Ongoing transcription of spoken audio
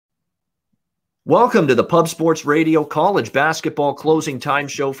Welcome to the Pub Sports Radio College Basketball Closing Time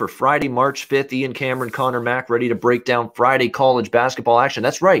Show for Friday, March 5th. Ian Cameron, Conor Mack, ready to break down Friday college basketball action.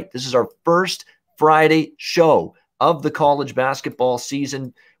 That's right. This is our first Friday show of the college basketball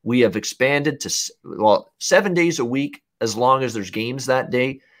season. We have expanded to 7 days a week as long as there's games that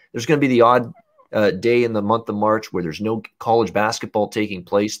day. There's going to be the odd day in the month of March where there's no college basketball taking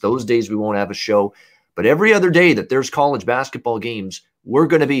place. Those days we won't have a show. But every other day that there's college basketball games, we're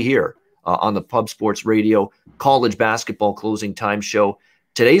going to be here. On the Pub Sports Radio College Basketball Closing Time Show.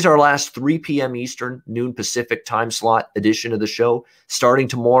 Today's our last 3 p.m. Eastern, noon Pacific time slot edition of the show. Starting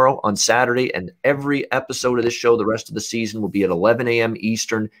tomorrow on Saturday, and every episode of this show the rest of the season will be at 11 a.m.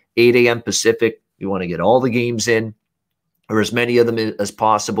 Eastern, 8 a.m. Pacific. We want to get all the games in, or as many of them as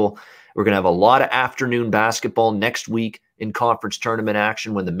possible. We're going to have a lot of afternoon basketball next week in conference tournament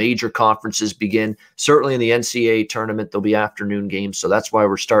action when the major conferences begin. Certainly in the NCAA tournament, there'll be afternoon games. So that's why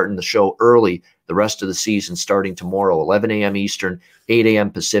we're starting the show early the rest of the season, starting tomorrow, 11 a.m. Eastern, 8 a.m.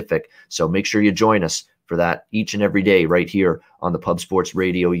 Pacific. So make sure you join us for that each and every day right here on the Pub Sports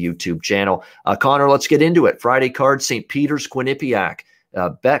Radio YouTube channel. Conor, let's get into it. Friday card, St. Peter's, Quinnipiac.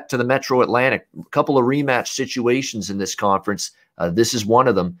 Back to the Metro Atlantic. A couple of rematch situations in this conference. This is one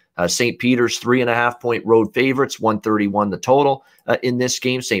of them. St. Peter's 3.5-point road favorites, 131 the total in this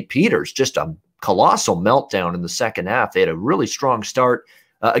game. St. Peter's just a colossal meltdown in the second half. They had a really strong start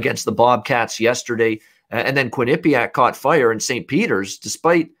against the Bobcats yesterday, and then Quinnipiac caught fire. And St. Peter's,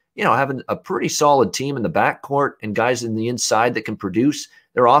 despite having a pretty solid team in the backcourt and guys in the inside that can produce,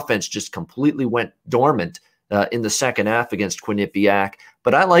 their offense just completely went dormant in the second half against Quinnipiac.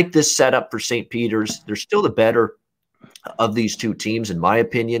 But I like this setup for St. Peter's. They're still the better of these two teams, in my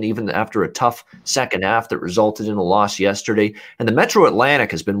opinion, even after a tough second half that resulted in a loss yesterday. And the Metro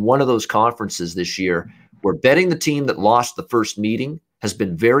Atlantic has been one of those conferences this year where betting the team that lost the first meeting has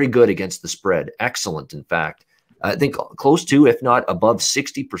been very good against the spread. Excellent, in fact. I think close to, if not above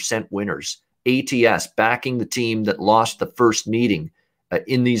 60% winners. ATS backing the team that lost the first meeting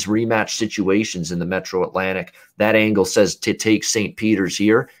in these rematch situations in the Metro Atlantic. That angle says to take St. Peter's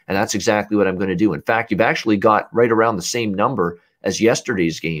here, and that's exactly what I'm going to do. In fact, you've actually got right around the same number as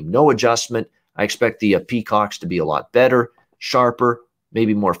yesterday's game. No adjustment. I expect the Peacocks to be a lot better, sharper,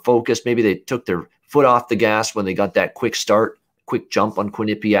 maybe more focused. Maybe they took their foot off the gas when they got that quick start, quick jump on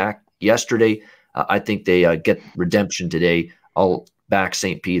Quinnipiac yesterday. I think they get redemption today. I'll back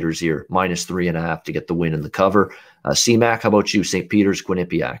St. Peter's here, -3.5 to get the win in the cover. C-Mac, how about you? St. Peter's,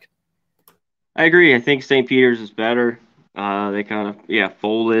 Quinnipiac. I agree. I think St. Peter's is better. They kind of,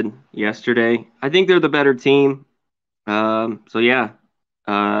 folded yesterday. I think they're the better team. I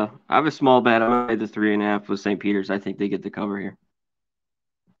have a small bet. I'm going to the 3.5 with St. Peter's. I think they get the cover here.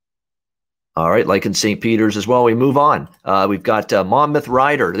 All right, liking St. Peter's as well. We move on. We've got Monmouth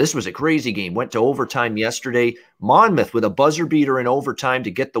Rider. This was a crazy game. Went to overtime yesterday. Monmouth with a buzzer beater in overtime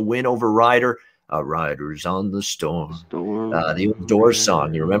to get the win over Rider. Riders on the Storm. The old Doors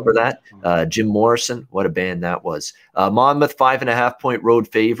song. You remember that? Jim Morrison. What a band that was. Monmouth 5.5-point road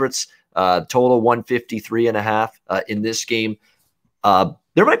favorites. Total 153.5 in this game.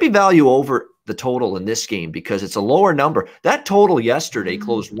 There might be value over the total in this game because it's a lower number. That total yesterday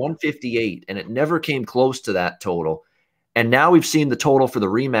closed 158, and it never came close to that total. And now we've seen the total for the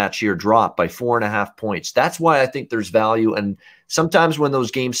rematch here drop by 4.5 points. That's why I think there's value. And sometimes when those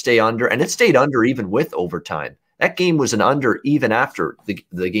games stay under, and it stayed under even with overtime. That game was an under even after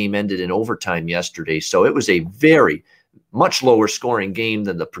the game ended in overtime yesterday. So it was a very much lower scoring game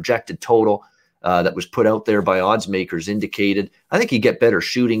than the projected total that was put out there by odds makers indicated. I think you get better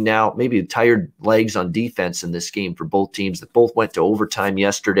shooting now, maybe tired legs on defense in this game for both teams that both went to overtime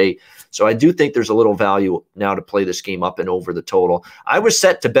yesterday. So I do think there's a little value now to play this game up and over the total. I was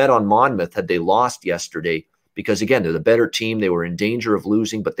set to bet on Monmouth had they lost yesterday because, again, they're the better team. They were in danger of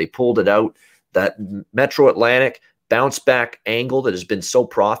losing, but they pulled it out. That Metro Atlantic bounce back angle that has been so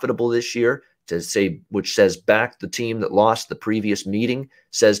profitable this year, which says back the team that lost the previous meeting,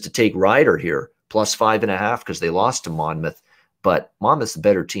 says to take Rider here, +5.5 because they lost to Monmouth. But Monmouth's the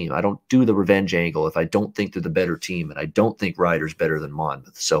better team. I don't do the revenge angle if I don't think they're the better team, and I don't think Rider's better than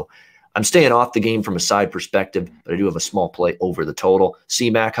Monmouth. So I'm staying off the game from a side perspective, but I do have a small play over the total.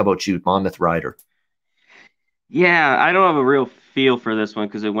 C-Mac, how about you? Monmouth, Rider. Yeah, I don't have a real feel for this one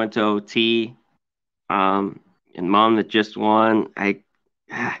because it went to OT, and Monmouth just won.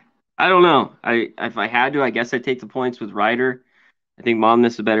 I don't know. If I had to, I guess I'd take the points with Rider. I think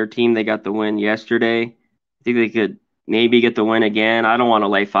Monmouth's a better team. They got the win yesterday. I think they could maybe get the win again. I don't want to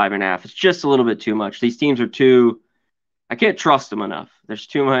lay 5.5. It's just a little bit too much. These teams are too – I can't trust them enough. There's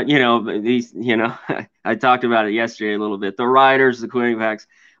too much – I talked about it yesterday a little bit. The Riders, the Quinnipiacs,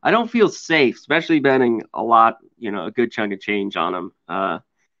 I don't feel safe, especially betting a lot, a good chunk of change on them.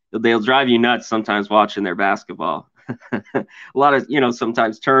 They'll drive you nuts sometimes watching their basketball. A lot of,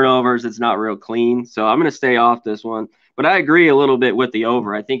 sometimes turnovers. It's not real clean. So I'm going to stay off this one. But I agree a little bit with the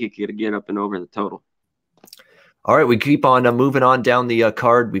over. I think it could get up and over the total. All right, we keep on moving on down the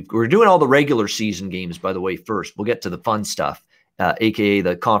card. We're doing all the regular season games, by the way, first. We'll get to the fun stuff, a.k.a.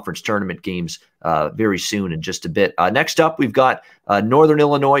 the conference tournament games very soon in just a bit. Next up, we've got Northern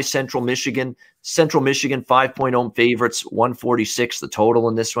Illinois, Central Michigan. Central Michigan, 5-point home favorites, 146 the total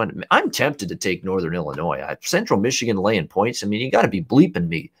in this one. I'm tempted to take Northern Illinois. Central Michigan laying points. I mean, you got to be bleeping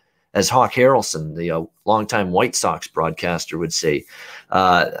me, as Hawk Harrelson, the longtime White Sox broadcaster, would say.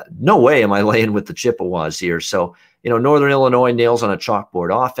 No way am I laying with the Chippewas here. So, Northern Illinois nails on a chalkboard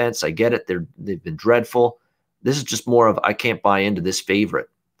offense. I get it. They've been dreadful. This is just more of, I can't buy into this favorite.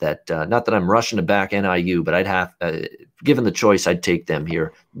 That not that I'm rushing to back NIU, but I'd have, given the choice, I'd take them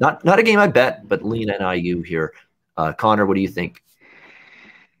here. Not a game I bet, but lean NIU here. Connor, what do you think?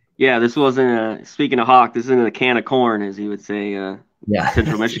 Yeah, this wasn't speaking of Hawk, this isn't a can of corn, as he would say. Yeah,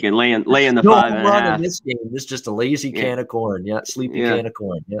 Central Michigan laying the no 5.5 in this game. This is just a lazy can of corn. Yeah, sleepy can of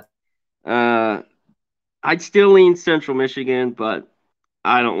corn. Yeah. I'd still lean Central Michigan, but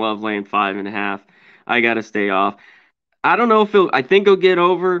I don't love laying 5.5. I got to stay off. I don't know if I think he'll get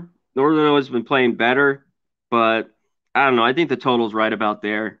over. Northern Illinois has been playing better, but I don't know. I think the total's right about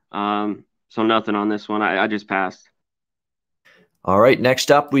there. So nothing on this one. I just passed. All right.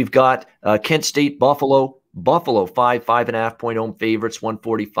 Next up, we've got Kent State, Buffalo. Buffalo, 5.5-point home favorites,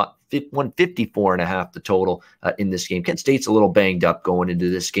 154.5 the total in this game. Kent State's a little banged up going into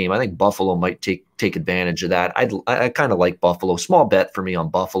this game. I think Buffalo might take advantage of that. I kind of like Buffalo. Small bet for me on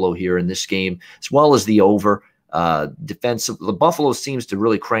Buffalo here in this game, as well as the over. Defensive, the Buffalo seems to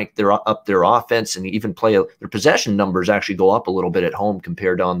really crank up their offense and even their possession numbers actually go up a little bit at home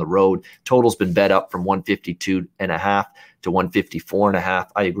compared to on the road. Total's been bet up from 152.5 to 154.5.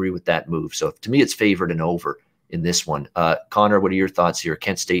 I agree with that move. So to me, it's favored and over in this one. Connor, what are your thoughts here?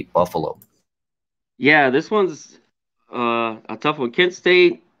 Kent State, Buffalo. Yeah, this one's a tough one. Kent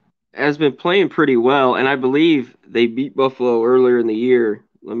State has been playing pretty well, and I believe they beat Buffalo earlier in the year.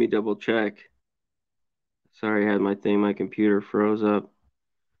 Let me double check. Sorry, I had my computer froze up.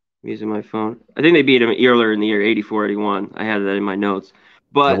 I'm using my phone. I think they beat him earlier in the year, 84-81. I had that in my notes.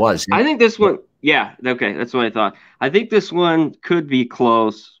 But I think this one, yeah, okay, that's what I thought. I think this one could be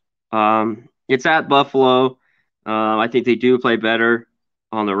close. It's at Buffalo. I think they do play better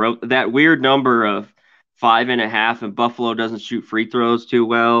on the road. That weird number of 5.5, and Buffalo doesn't shoot free throws too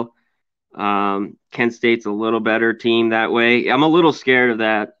well. Kent State's a little better team that way. I'm a little scared of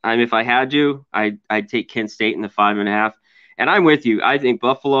that. If I had to, I'd take Kent State in the 5.5. And I'm with you. I think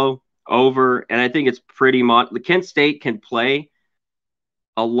Buffalo over, and I think it's pretty much the Kent State can play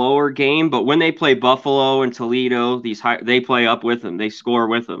a lower game, but when they play Buffalo and Toledo, they play up with them. They score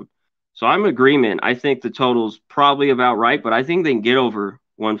with them. So I'm in agreement. I think the total's probably about right, but I think they can get over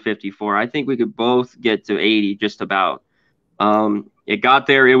 154. I think we could both get to 80 just about. It got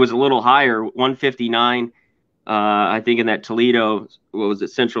there. It was a little higher, 159. I think in that Toledo,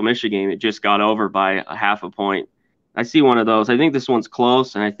 Central Michigan, it just got over by a half a point. I see one of those. I think this one's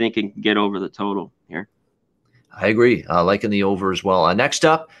close, and I think it can get over the total here. I agree. Liking the over as well. Next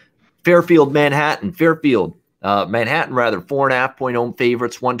up, Fairfield, Manhattan. Manhattan, 4.5-point home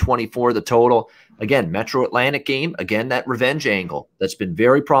favorites, 124 the total. Again, Metro Atlantic game. Again, that revenge angle that's been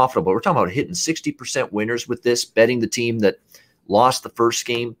very profitable. We're talking about hitting 60% winners with this, betting the team that lost the first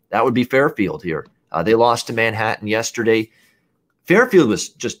game. That would be Fairfield here. They lost to Manhattan yesterday. Fairfield was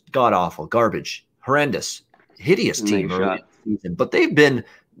just god-awful, garbage, horrendous, hideous team early in the season. But they've been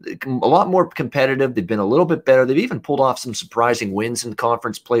a lot more competitive. They've been a little bit better. They've even pulled off some surprising wins in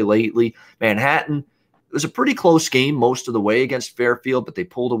conference play lately. Manhattan, it was a pretty close game most of the way against Fairfield, but they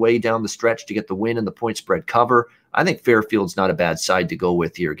pulled away down the stretch to get the win and the point spread cover. I think Fairfield's not a bad side to go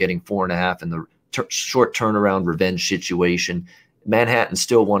with here, getting 4.5 in the short turnaround revenge situation. Manhattan's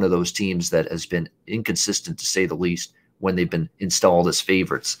still one of those teams that has been inconsistent, to say the least, when they've been installed as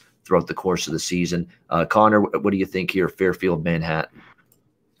favorites throughout the course of the season. Connor, what do you think here, Fairfield, Manhattan?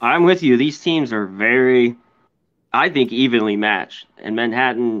 I'm with you. These teams are very, I think, evenly matched. And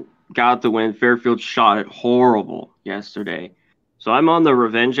Manhattan got the win. Fairfield shot it horrible yesterday. So I'm on the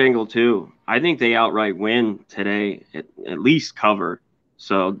revenge angle too. I think they outright win today, at least cover.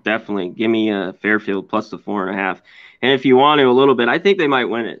 So definitely give me a Fairfield plus the 4.5. And if you want to a little bit, I think they might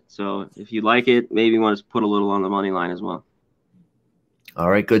win it. So if you like it, maybe you want to put a little on the money line as well.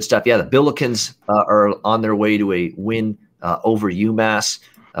 All right, good stuff. Yeah, the Billikens are on their way to a win over UMass.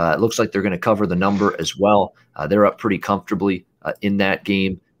 It looks like they're going to cover the number as well. They're up pretty comfortably in that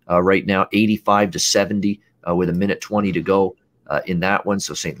game. right now, 85-70 with a minute 20 to go in that one.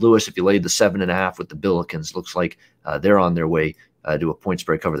 So St. Louis, if you laid the 7.5 with the Billikens, looks like they're on their way to a point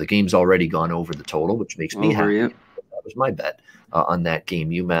spread cover. The game's already gone over the total, which makes me happy. Yep. That was my bet on that game,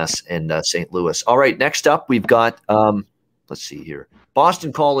 UMass and St. Louis. All right, next up, we've got, let's see here,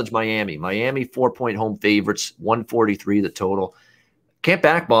 Boston College, Miami. Miami 4-point home favorites, 143 the total. Can't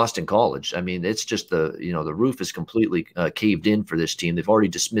back Boston College. I mean, it's just the roof is completely caved in for this team. They've already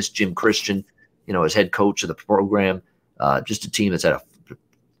dismissed Jim Christian, as head coach of the program. Just a team that's had a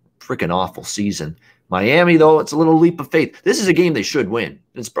freaking awful season. Miami, though, it's a little leap of faith. This is a game they should win.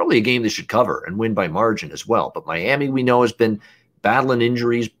 It's probably a game they should cover and win by margin as well. But Miami, we know, has been battling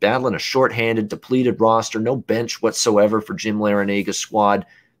injuries, battling a shorthanded, depleted roster, no bench whatsoever for Jim Laranaga's squad.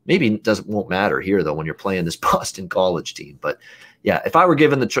 Maybe it won't matter here, though, when you're playing this Boston College team. But yeah, if I were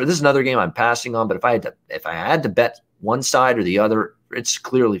given the choice, this is another game I'm passing on. But if I had to bet one side or the other, it's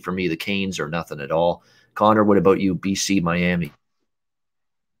clearly for me the Canes or nothing at all. Connor, what about you? BC, Miami.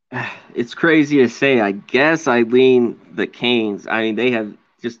 It's crazy to say. I guess I lean the Canes. I mean, they have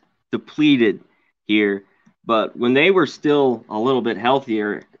just depleted here. But when they were still a little bit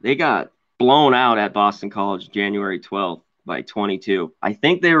healthier, they got blown out at Boston College January 12th by 22. I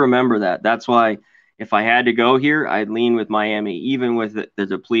think they remember that. That's why if I had to go here, I'd lean with Miami, even with the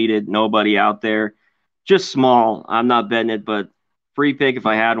depleted, nobody out there. Just small. I'm not betting it, but free pick if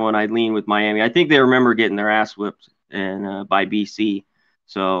I had one, I'd lean with Miami. I think they remember getting their ass whipped by BC.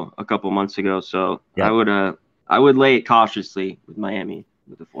 So a couple months ago. So yeah. I would lay it cautiously with Miami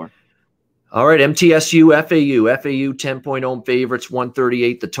with the 4. All right, MTSU, FAU 10-point home favorites,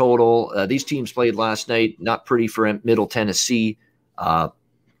 138 the total. These teams played last night. Not pretty for Middle Tennessee.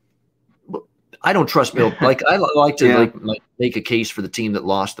 I don't trust Middle. Like I like to make a case for the team that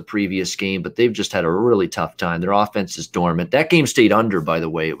lost the previous game, but they've just had a really tough time. Their offense is dormant. That game stayed under, by the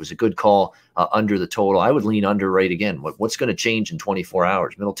way. It was a good call under the total. I would lean under right again. What's going to change in 24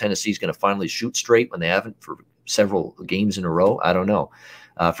 hours? Middle Tennessee is going to finally shoot straight when they haven't for several games in a row. I don't know.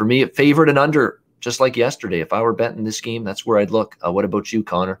 For me, favored and under, just like yesterday. If I were betting this game, that's where I'd look. What about you,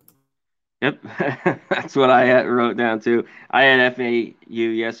 Connor? Yep, that's what I wrote down too. I had FAU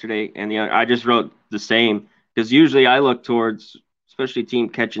yesterday, and I just wrote the same because usually I look towards, especially team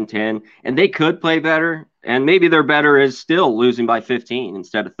catching 10, and they could play better, and maybe their better is still losing by 15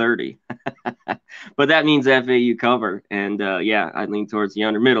 instead of 30. But that means FAU cover, and yeah, I lean towards the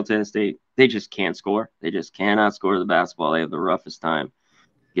under. Middle Tennessee, they just can't score. They just cannot score the basketball. They have the roughest time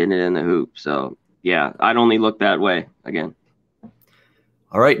getting it in the hoop. So yeah, I'd only look that way again.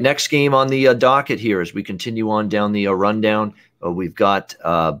 All right, next game on the docket here as we continue on down the rundown. We've got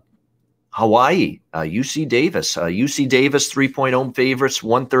Hawaii, UC Davis. UC Davis 3-point home favorites,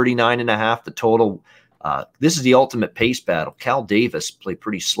 139.5 the total. This is the ultimate pace battle. Cal Davis play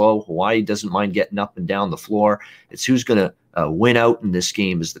pretty slow. Hawaii doesn't mind getting up and down the floor. It's who's going to win out in this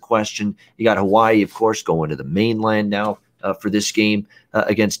game is the question. You got Hawaii, of course, going to the mainland now for this game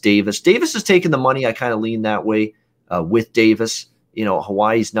against Davis. Davis has taken the money. I kind of lean that way with Davis.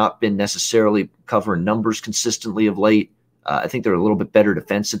 Hawaii's not been necessarily covering numbers consistently of late. I think they're a little bit better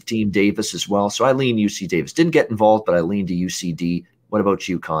defensive team, Davis as well. So I lean UC Davis. Didn't get involved, but I lean to UCD. What about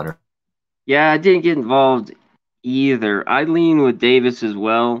you, Connor? Yeah, I didn't get involved either. I lean with Davis as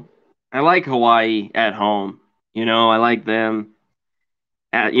well. I like Hawaii at home. I like them.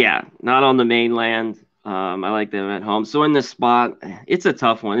 Not on the mainland. I like them at home. So in this spot, it's a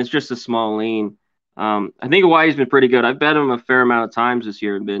tough one. It's just a small lean. I think Hawaii's been pretty good. I've bet them a fair amount of times this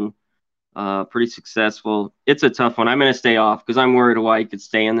year and been pretty successful. It's a tough one. I'm going to stay off because I'm worried Hawaii could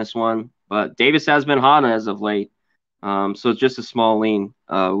stay in this one. But Davis has been hot as of late. So it's just a small lean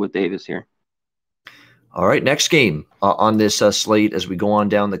with Davis here. All right, next game on this slate as we go on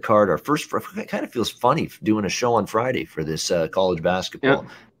down the card. Our first, it kind of feels funny doing a show on Friday for this college basketball.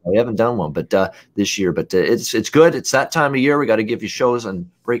 Yep. We haven't done one, but this year. But it's good. It's that time of year. We got to give you shows and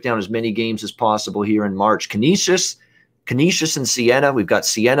break down as many games as possible here in March. Canisius and Siena. We've got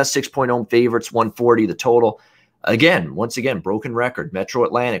Siena 6-point home favorites, 140 the total. Once again, broken record. Metro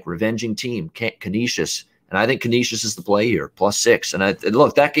Atlantic, revenging team. Canisius. And I think Canisius is the play here, +6. And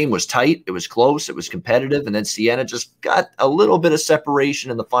look, that game was tight. It was close. It was competitive. And then Siena just got a little bit of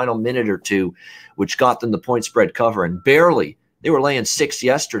separation in the final minute or two, which got them the point spread cover. And barely. They were laying 6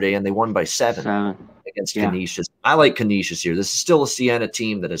 yesterday, and they won by 7 against Canisius. I like Canisius here. This is still a Siena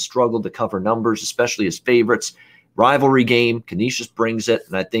team that has struggled to cover numbers, especially as favorites. Rivalry game. Canisius brings it,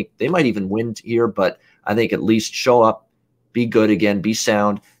 and I think they might even win here, but I think at least show up be good again, be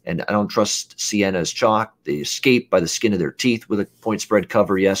sound. And I don't trust Siena as chalk. They escaped by the skin of their teeth with a point spread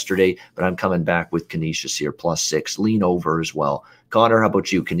cover yesterday, but I'm coming back with Canisius here, +6. Lean over as well. Connor, how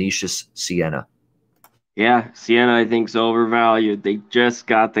about you? Canisius, Siena. Yeah, Siena, I think, is overvalued. They just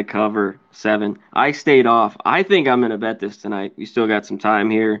got the cover 7. I stayed off. I think I'm going to bet this tonight. We still got some time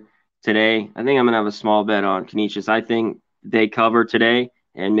here today. I think I'm going to have a small bet on Canisius. I think they cover today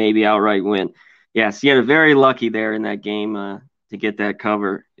and maybe outright win. Yeah, Siena very lucky there in that game to get that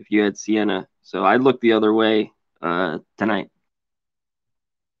cover if you had Siena. So I'd look the other way tonight.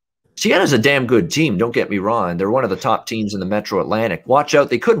 Siena's a damn good team, don't get me wrong. They're one of the top teams in the Metro Atlantic. Watch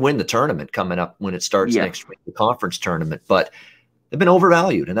out. They could win the tournament coming up when it starts next week, the conference tournament, but they've been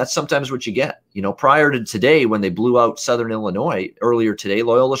overvalued, and that's sometimes what you get. You know, prior to today, when they blew out Southern Illinois earlier today,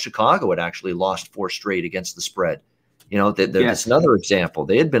 Loyola Chicago had actually lost 4 straight against the spread. You know, that's another example.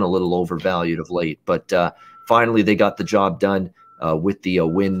 They had been a little overvalued of late, but finally they got the job done with the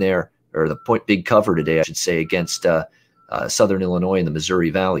win there, or the big cover today, I should say, against Southern Illinois in the Missouri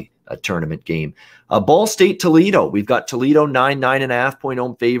Valley tournament game. Ball State Toledo. We've got Toledo 9.5 point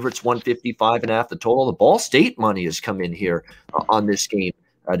home favorites, 155.5 the total. The Ball State money has come in here on this game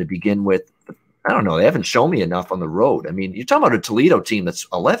to begin with. I don't know. They haven't shown me enough on the road. I mean, you're talking about a Toledo team that's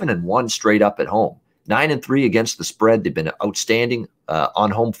 11-1 straight up at home, 9-3 against the spread. They've been outstanding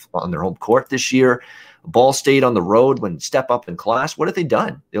on their home court this year. Ball State on the road, when step up in class, what have they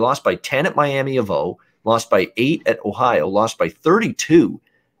done? They lost by 10 at Miami of O, lost by 8 at Ohio, lost by 32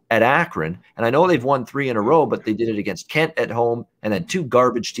 at Akron. And I know they've won 3 in a row, but they did it against Kent at home and then 2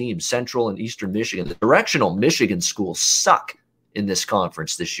 garbage teams, Central and Eastern Michigan. The directional Michigan schools suck in this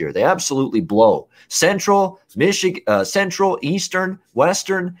conference this year. They absolutely blow. Central, Michigan, Central, Eastern,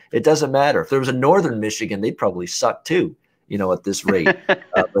 Western, it doesn't matter. If there was a Northern Michigan, they'd probably suck too, you know, at this rate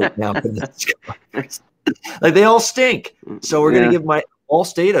right now in this conference. Like, they all stink. So we're going to give my Ball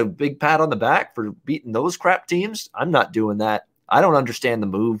State a big pat on the back for beating those crap teams. I'm not doing that. I don't understand the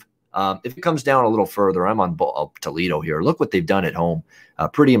move. If it comes down a little further, I'm on Toledo here. Look what they've done at home.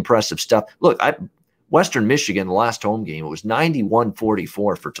 Pretty impressive stuff. Look, Western Michigan, the last home game, it was 91-44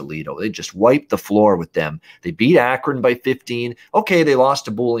 for Toledo. They just wiped the floor with them. They beat Akron by 15. Okay, they lost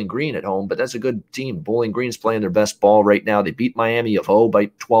to Bowling Green at home, but that's a good team. Bowling Green's playing their best ball right now. They beat Miami of O by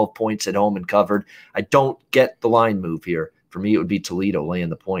 12 points at home and covered. I don't get the line move here. For me, it would be Toledo laying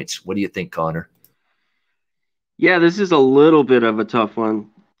the points. What do you think, Connor? Yeah, this is a little bit of a tough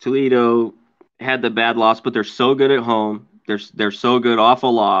one. Toledo had the bad loss, but they're so good at home. They're so good off a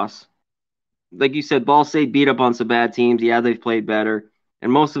loss. Like you said, Ball State beat up on some bad teams. Yeah, they've played better,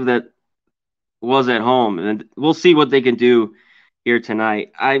 and most of that was at home. And we'll see what they can do here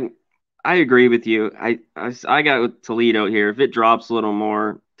tonight. I agree with you. I got with Toledo here. If it drops a little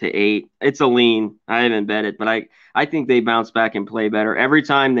more to 8, it's a lean. I haven't bet it, but I think they bounce back and play better. Every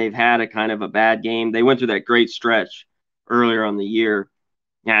time they've had a kind of a bad game, they went through that great stretch earlier on the year.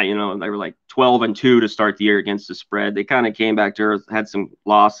 Yeah, you know, they were like 12-2 to start the year against the spread. They kind of came back to earth, had some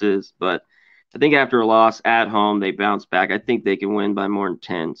losses, but I think after a loss at home, they bounce back. I think they can win by more than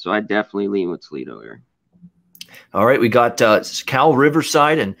 10. So I definitely lean with Toledo here. All right, we got Cal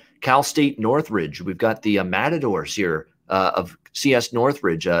Riverside and Cal State Northridge. We've got the Matadors here of CS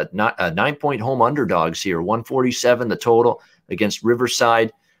Northridge, 9-point home underdogs here, 147 the total against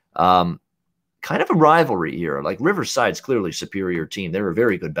Riverside. Kind of a rivalry here. Like, Riverside's clearly a superior team. They're a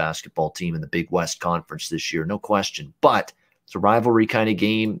very good basketball team in the Big West Conference this year, no question. But it's a rivalry kind of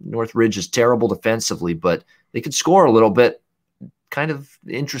game. Northridge is terrible defensively, but they could score a little bit. Kind of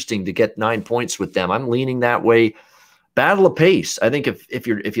interesting to get 9 points with them. I'm leaning that way. Battle of pace. I think if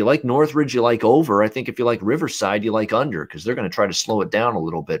you like Northridge, you like over. I think if you like Riverside, you like under, because they're going to try to slow it down a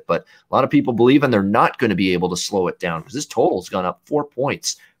little bit. But a lot of people believe they're not going to be able to slow it down, because this total's gone up 4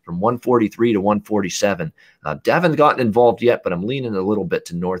 points from 143 to 147. Haven't gotten involved yet, but I'm leaning a little bit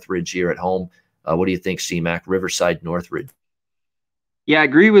to Northridge here at home. What do you think, C-Mac? Riverside, Northridge. Yeah, I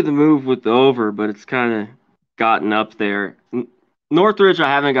agree with the move with the over, but it's kind of gotten up there. Northridge, I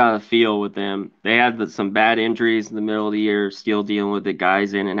haven't got a feel with them. They had some bad injuries in the middle of the year, still dealing with the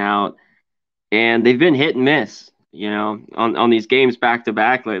guys in and out. And they've been hit and miss, you know, on these games back to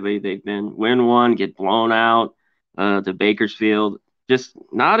back lately. They've been win one, get blown out to Bakersfield. Just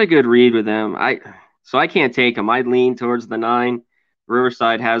not a good read with them. So I can't take them. I'd lean towards the 9.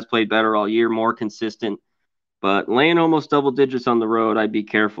 Riverside has played better all year, more consistent. But laying almost double digits on the road, I'd be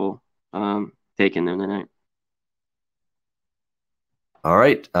careful taking them tonight. All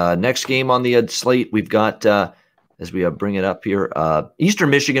right. Next game on the slate, we've got, as we bring it up here, Eastern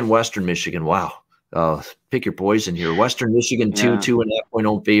Michigan, Western Michigan. Wow. Pick your poison here. Western Michigan, 2.5 point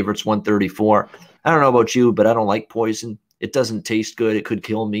home favorites, 134. I don't know about you, but I don't like poison. It doesn't taste good. It could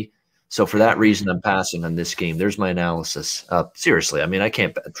kill me. So for that reason, I'm passing on this game. There's my analysis. Seriously, I mean, I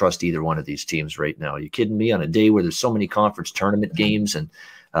can't trust either one of these teams right now. Are you kidding me? On a day where there's so many conference tournament games and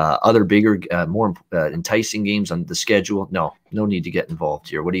other bigger, more enticing games on the schedule, no need to get involved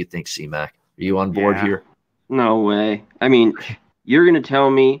here. What do you think, C-Mac? Are you on board here? No way. I mean, you're going to tell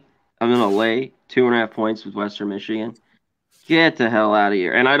me I'm going to lay 2.5 points with Western Michigan? Get the hell out of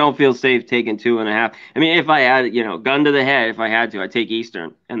here. And I don't feel safe taking 2.5. I mean, if I had, gun to the head, if I had to, I'd take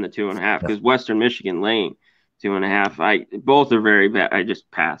Eastern and the 2.5 because Western Michigan laying 2.5. Both are very bad. I just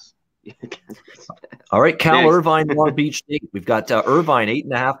pass. All right, Cal Irvine, Long Beach State. We've got Irvine,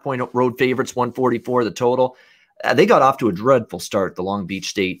 8.5-point road favorites, 144 the total. They got off to a dreadful start, the Long Beach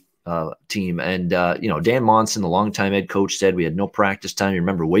State team. And, Dan Monson, the longtime head coach, said we had no practice time. You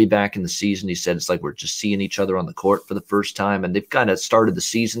remember way back in the season, he said it's like we're just seeing each other on the court for the first time. And they've kind of started the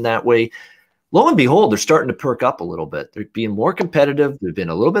season that way. Lo and behold, they're starting to perk up a little bit. They're being more competitive. They've been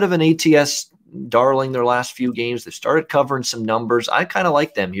a little bit of an ATS darling their last few games. They've started covering some numbers. I kind of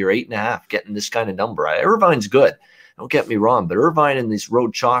like them here, 8.5, getting this kind of number. Irvine's good. Don't get me wrong, but Irvine in this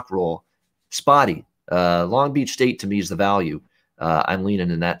road chalk roll, spotty. Long Beach State to me is the value. I'm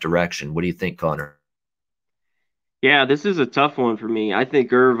leaning in that direction. What do you think, Conor? Yeah, this is a tough one for me. I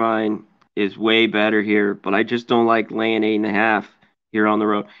think Irvine is way better here, but I just don't like laying 8.5 here on the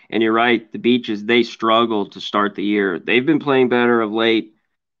road. And you're right, the Beaches, they struggled to start the year. They've been playing better of late.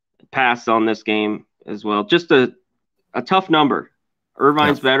 Passed on this game as well. Just a tough number.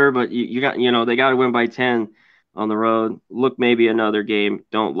 Irvine's better, but you got, they got to win by 10 on the road. Look, maybe another game.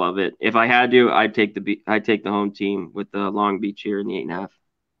 Don't love it. If I had to, I'd take the home team with the Long Beach here in the 8.5.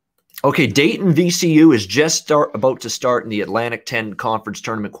 Okay, Dayton VCU is just about to start in the Atlantic 10 Conference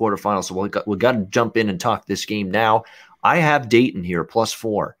Tournament quarterfinals. So we got to jump in and talk this game now. I have Dayton here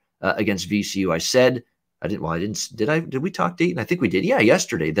 +4 against VCU. I said I didn't. Well, I didn't. Did we talk Dayton? I think we did. Yeah,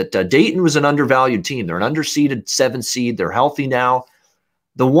 yesterday. That Dayton was an undervalued team. They're an underseeded 7 seed. They're healthy now.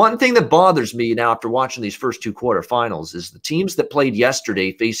 The one thing that bothers me now after watching these first 2 quarterfinals is the teams that played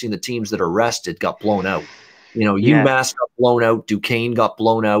yesterday facing the teams that are rested got blown out. UMass got blown out. Duquesne got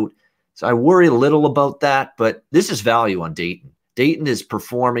blown out. So I worry a little about that, but this is value on Dayton. Dayton is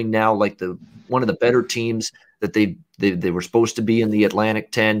performing now like one of the better teams that they were supposed to be in the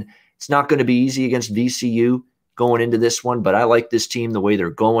Atlantic 10. It's not going to be easy against VCU going into this one, but I like this team the way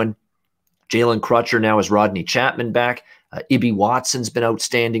they're going. Jalen Crutcher now has Rodney Chapman back. Ibby Watson's been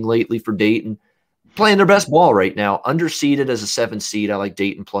outstanding lately for Dayton. Playing their best ball right now. Underseeded as a 7 seed. I like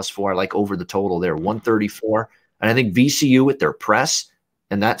Dayton +4. I like over the total there, 134. And I think VCU with their press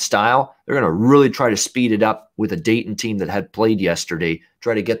and that style, they're going to really try to speed it up with a Dayton team that had played yesterday.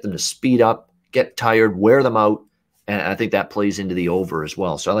 Try to get them to speed up, get tired, wear them out. And I think that plays into the over as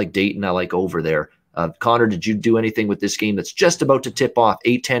well. So I like Dayton. I like over there. Conor, did you do anything with this game that's just about to tip off?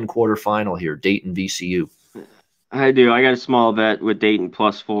 8-10 quarterfinal here, Dayton VCU. I do. I got a small bet with Dayton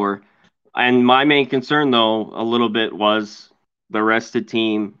 +4. And my main concern, though, a little bit was the rested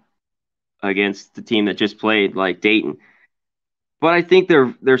team against the team that just played, like Dayton. But I think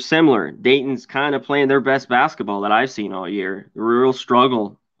they're similar. Dayton's kind of playing their best basketball that I've seen all year. Real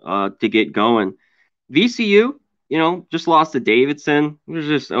struggle to get going. VCU, just lost to Davidson. It was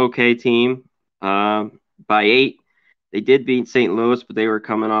just okay team by 8. They did beat St. Louis, but they were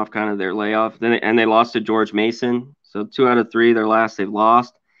coming off kind of their layoff. And they lost to George Mason. So 2 out of 3, they've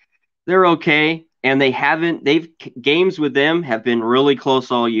lost. They're okay. And games with them have been really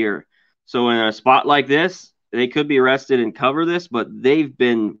close all year. So in a spot like this, they could be rested and cover this, but they've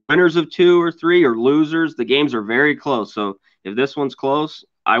been winners of 2 or 3 or losers. The games are very close. So if this one's close,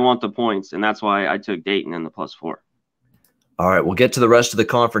 I want the points, and that's why I took Dayton in the +4. All right, we'll get to the rest of the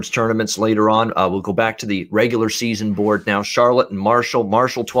conference tournaments later on. We'll go back to the regular season board now. Charlotte and Marshall.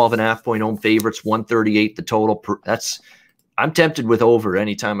 Marshall 12.5-point home favorites, 138 the total. I'm tempted with over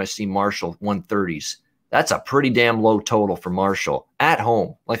anytime I see Marshall 130s. That's a pretty damn low total for Marshall at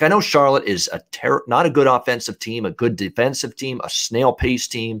home. Like, I know Charlotte is not a good offensive team, a good defensive team, a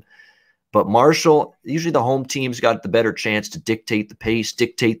snail-paced team. But Marshall, usually the home team's got the better chance to dictate the pace,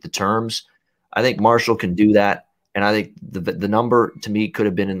 dictate the terms. I think Marshall can do that. And I think the number, to me, could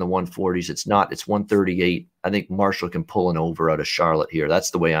have been in the 140s. It's not. It's 138. I think Marshall can pull an over out of Charlotte here.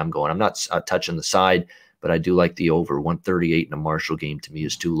 That's the way I'm going. I'm not touching the side, but I do like the over. 138 in a Marshall game, to me,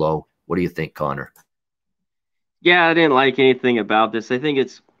 is too low. What do you think, Conor? Yeah, I didn't like anything about this. I think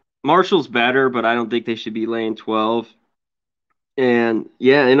Marshall's better, but I don't think they should be laying 12. And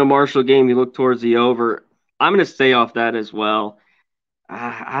yeah, in a Marshall game, you look towards the over. I'm going to stay off that as well.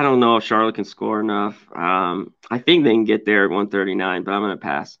 I don't know if Charlotte can score enough. I think they can get there at 139, but I'm going to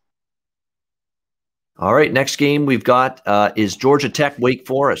pass. All right, next game we've got is Georgia Tech, Wake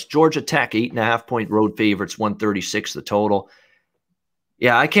Forest. Georgia Tech, 8.5-point road favorites, 136 the total.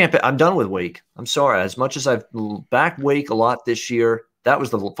 Yeah, I can't. I'm done with Wake. I'm sorry. As much as I've backed Wake a lot this year, that was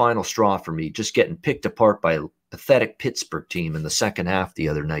the final straw for me. Just getting picked apart by a pathetic Pittsburgh team in the second half the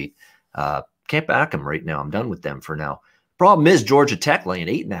other night. Can't back them right now. I'm done with them for now. Problem is Georgia Tech laying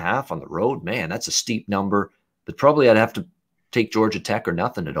 8.5 on the road. Man, that's a steep number. But probably I'd have to take Georgia Tech or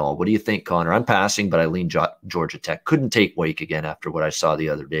nothing at all. What do you think, Connor? I'm passing, but I lean Georgia Tech. Couldn't take Wake again after what I saw the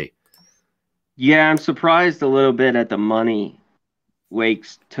other day. Yeah, I'm surprised a little bit at the money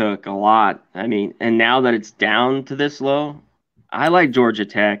Wake's took a lot. I mean, and now that it's down to this low, I like Georgia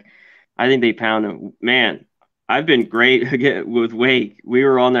Tech. I think they pound them. Man, I've been great again with Wake. We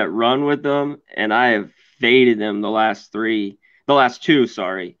were on that run with them, and I have faded them the last two,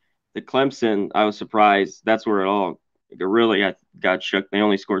 sorry. The Clemson, I was surprised. That's where I got shook. They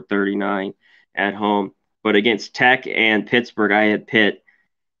only scored 39 at home. But against Tech and Pittsburgh, I had Pitt.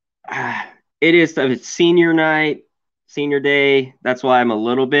 It's senior night, senior day. That's why I'm a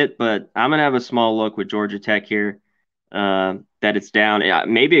little bit, but I'm gonna have a small look with Georgia Tech here. That it's down.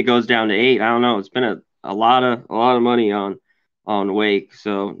 Maybe it goes down to 8. I don't know. It's been a lot of money on Wake.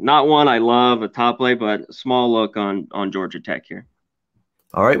 So not one I love a top play, but a small look on Georgia Tech here.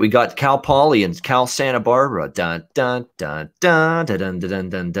 All right, we got Cal Poly and Cal Santa Barbara. Dun dun dun dun dun dun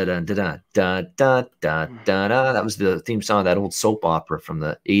dun dun dun dun dun dun dun dun dun. That was the theme song of that old soap opera from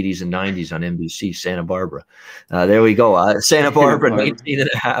the 80s and 90s on NBC, Santa Barbara. There we go. Santa Barbara,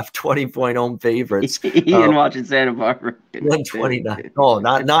 19.5, 20-point home favorites. Ian watching Santa Barbara. 129. Oh,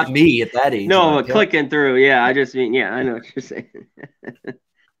 not me at that age. No, but clicking through. Yeah, I just mean, yeah, I know what you're saying.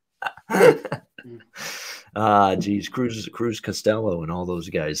 Geez, Cruz Costello and all those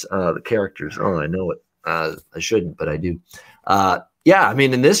guys, the characters. Oh, I know it. I shouldn't, but I do. Yeah, I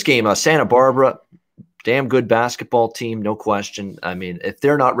mean, in this game, Santa Barbara, damn good basketball team, no question. I mean, if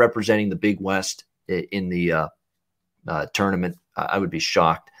they're not representing the Big West in the tournament, I would be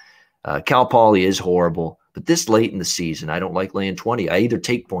shocked. Cal Poly is horrible, but this late in the season, I don't like laying 20. I either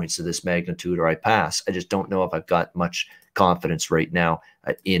take points of this magnitude or I pass. I just don't know if I've got much confidence right now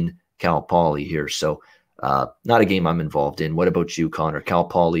in Cal Poly here. So, not a game I'm involved in. What about you, Connor? Cal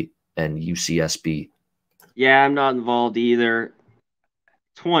Poly and UCSB. Yeah, I'm not involved either.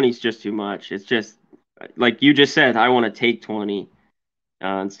 20 is just too much. It's just like you just said, I want to take 20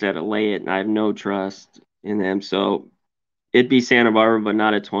 instead of lay it, and I have no trust in them. So it'd be Santa Barbara, but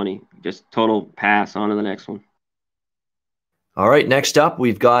not at 20. Just total pass. On to the next one. All right, next up,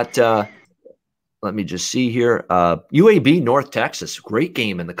 we've got let me just see here. UAB, North Texas. Great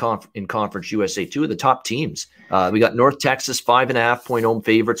game in Conference USA. Two of the top teams. We got North Texas, 5.5-point home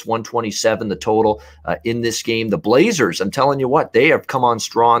favorites, 127 the total in this game. The Blazers, I'm telling you what, they have come on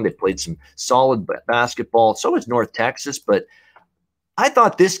strong. They've played some solid basketball. So has North Texas, but I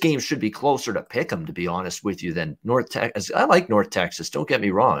thought this game should be closer to Pick'em, to be honest with you, than North Texas. I like North Texas. Don't get me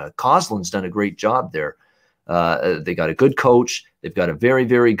wrong. Coslin's done a great job there. They got a good coach. They've got a very,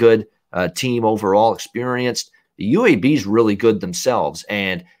 very good team overall, experienced. The UAB's really good themselves,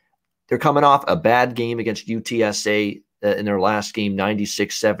 and they're coming off a bad game against UTSA in their last game,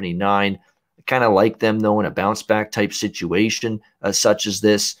 96-79. I kind of like them, though, in a bounce-back type situation such as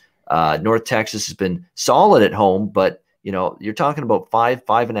this. North Texas has been solid at home, but you know, you're talking about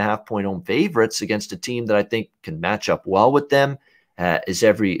 5.5-point home favorites against a team that I think can match up well with them.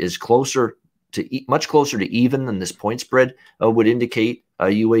 Is closer to much closer to even than this point spread would indicate.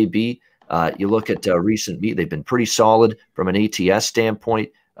 UAB. You look at recent meet; they've been pretty solid from an ATS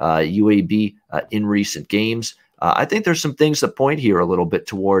standpoint. UAB in recent games. I think there's some things that point here a little bit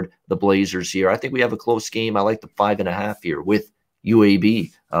toward the Blazers here. I think we have a close game. I like the 5.5 here with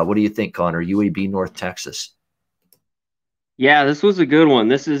UAB. What do you think, Connor? UAB, North Texas. Yeah, this was a good one.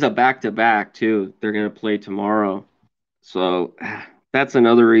 This is a back-to-back, too. They're going to play tomorrow. So that's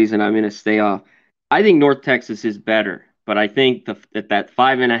another reason I'm going to stay off. I think North Texas is better, but I think that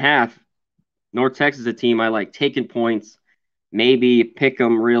 5.5, North Texas is a team I like taking points, maybe pick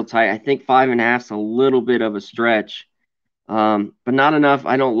them real tight. I think 5.5 is a little bit of a stretch, but not enough.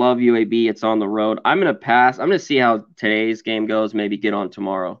 I don't love UAB. It's on the road. I'm going to pass. I'm going to see how today's game goes, maybe get on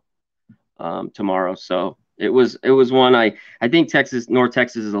tomorrow. So it was one I think North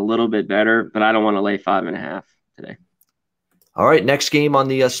Texas is a little bit better, but I don't want to lay 5.5 today. All right, next game on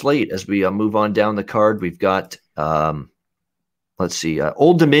the slate as we move on down the card, we've got let's see,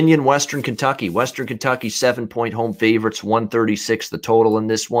 Old Dominion, Western Kentucky. Western Kentucky 7-point home favorites, 136 the total in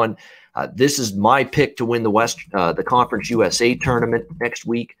this one. This is my pick to win the Conference USA tournament next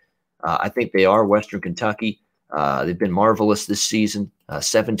week. I think they are Western Kentucky. They've been marvelous this season,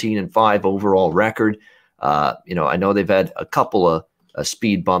 17-5 overall record. I know they've had a couple of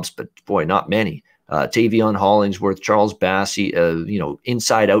speed bumps, but boy, not many. Tavion Hollingsworth, Charles Bassey,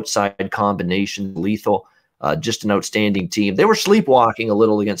 inside-outside combination, lethal. Just an outstanding team. They were sleepwalking a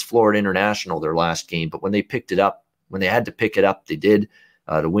little against Florida International their last game, but when they picked it up, when they had to pick it up, they did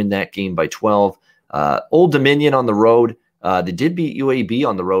to win that game by 12. Old Dominion on the road. They did beat UAB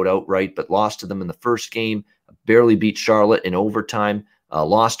on the road outright, but lost to them in the first game. Barely beat Charlotte in overtime.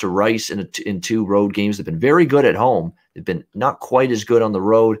 Lost to Rice in 2 road games. They've been very good at home. They've been not quite as good on the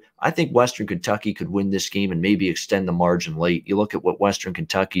road. I think Western Kentucky could win this game and maybe extend the margin late. You look at what Western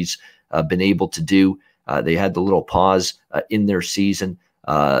Kentucky's been able to do. They had the little pause in their season,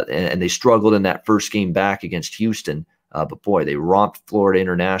 and they struggled in that first game back against Houston. But boy, they romped Florida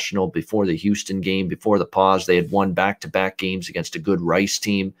International before the Houston game, before the pause. They had won back-to-back games against a good Rice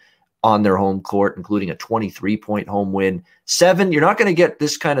team on their home court, including a 23-point home win. 7, you're not going to get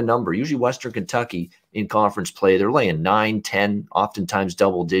this kind of number. Usually Western Kentucky in conference play, they're laying 9, 10, oftentimes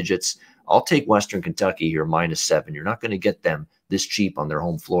double digits. I'll take Western Kentucky here -7. You're not going to get them this cheap on their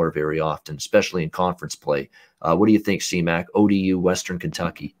home floor very often, especially in conference play. What do you think, CMAC? ODU, Western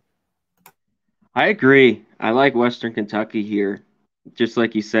Kentucky. I agree. I like Western Kentucky here. Just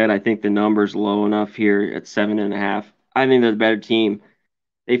like you said, I think the number's low enough here at 7.5. I think they're the better team.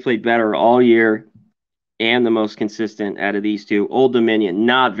 They played better all year and the most consistent out of these two. Old Dominion,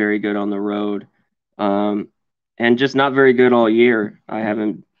 not very good on the road, and just not very good all year. I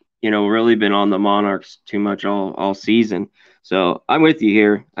haven't, really been on the Monarchs too much all season. So I'm with you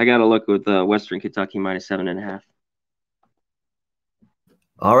here. I got to look with Western Kentucky -7.5.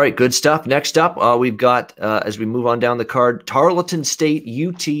 All right, good stuff. Next up, we've got, as we move on down the card, Tarleton State,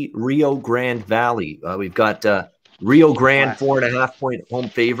 UT Rio Grande Valley. We've got Rio Grande, 4.5-point home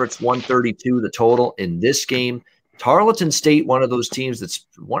favorites, 132 the total in this game. Tarleton State, one of those teams that's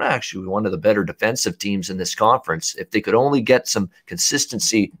one of the better defensive teams in this conference. If they could only get some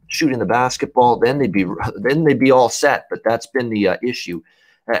consistency shooting the basketball, then they'd be all set. But that's been the issue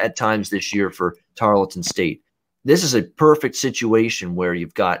at times this year for Tarleton State. This is a perfect situation where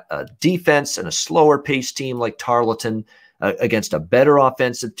you've got a defense and a slower paced team like Tarleton against a better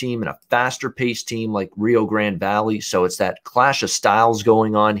offensive team and a faster paced team like Rio Grande Valley. So it's that clash of styles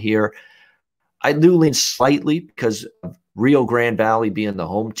going on here. I do lean slightly because of Rio Grande Valley being the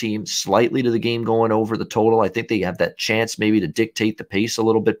home team, slightly to the game going over the total. I think they have that chance maybe to dictate the pace a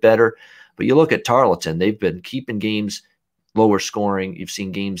little bit better. But you look at Tarleton, they've been keeping games lower scoring. You've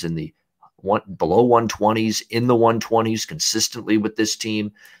seen games in the below 120s, in the 120s consistently with this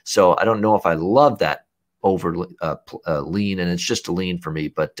team. So I don't know if I love that over lean, and it's just a lean for me.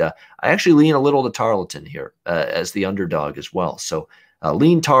 But I actually lean a little to Tarleton here as the underdog as well. So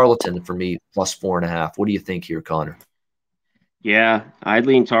lean Tarleton for me, +4.5. What do you think here, Connor? Yeah, I'd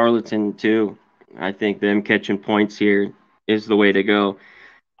lean Tarleton too. I think them catching points here is the way to go.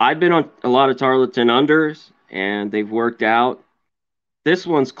 I've been on a lot of Tarleton unders, and they've worked out. This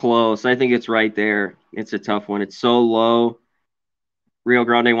one's close. I think it's right there. It's a tough one. It's so low. Rio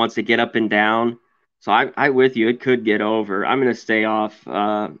Grande wants to get up and down. So I with you. It could get over. I'm going to stay off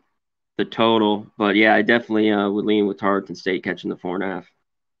the total. But, yeah, I definitely would lean with Tarleton State catching the 4.5.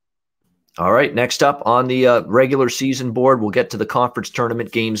 All right, next up on the regular season board, we'll get to the conference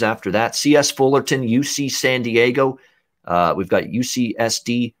tournament games after that. CS Fullerton, UC San Diego. We've got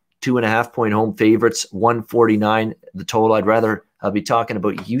UCSD, 2.5-point home favorites, 149 the total. I'd rather be talking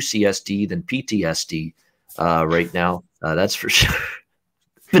about UCSD than PTSD right now. That's for sure.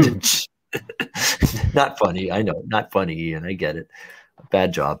 Not funny. I know. Not funny, Ian. I get it.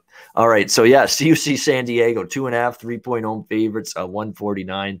 Bad job. All right. So, yes, UC San Diego, 2.5, 3-point home favorites,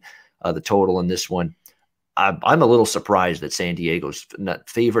 149 the total in this one. I'm a little surprised that San Diego's not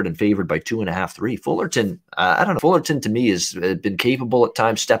favored by 2.5, 3. Fullerton, I don't know. Fullerton to me has been capable at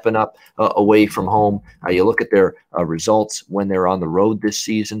times stepping up away from home. You look at their results when they're on the road this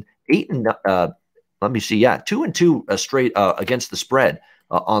season. 2-2 straight against the spread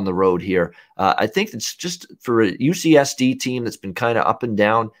on the road here. I think it's just for a UCSD team that's been kind of up and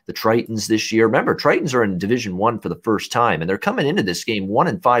down. The Tritons this year. Remember, Tritons are in Division I for the first time, and they're coming into this game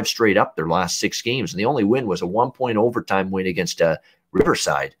 1-5 straight up their last 6 games, and the only win was a 1-point overtime win against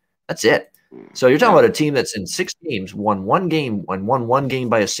Riverside. That's it. So you're talking about a team that's in 6 games, won one game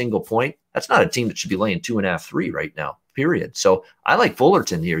by a single point. That's not a team that should be laying 2.5, 3 right now, period. So I like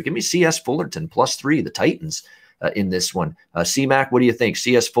Fullerton here. Give me CS Fullerton +3, the Titans in this one. CMAC, what do you think?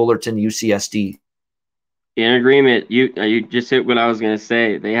 CS Fullerton, UCSD. In agreement. You just hit what I was going to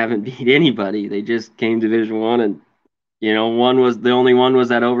say. They haven't beat anybody. They just came Division I, and the only one was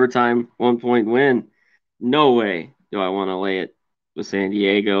that overtime 1-point win. no way do I want to lay it with San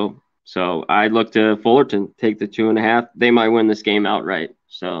Diego. So I look to Fullerton, take the 2.5. They might win this game outright.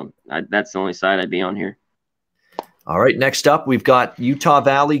 So that's the only side I'd be on here. All right, next up, we've got Utah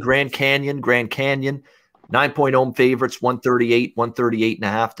Valley, Grand Canyon. Grand Canyon, 9-point home favorites, 138,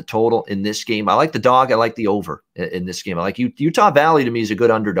 138.5 the total in this game. I like the dog. I like the over in this game. I like Utah Valley to me is a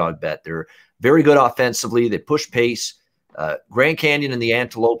good underdog bet. They're very good offensively. They push pace. Grand Canyon and the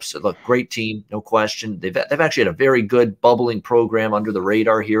Antelopes, look, great team, no question. They've actually had a very good bubbling program under the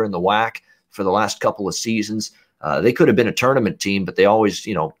radar here in the WAC for the last couple of seasons. They could have been a tournament team, but they always,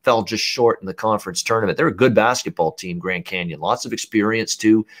 fell just short in the conference tournament. They're a good basketball team, Grand Canyon. Lots of experience,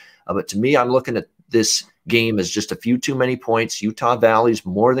 too. But to me, I'm looking at this game as just a few too many points. Utah Valley's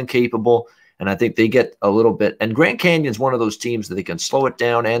more than capable, and I think they get a little bit. And Grand Canyon's one of those teams that they can slow it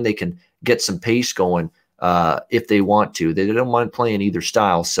down and they can get some pace going if they want to. They don't mind playing either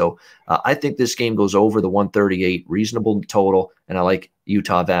style. So I think this game goes over the 138, reasonable total, and I like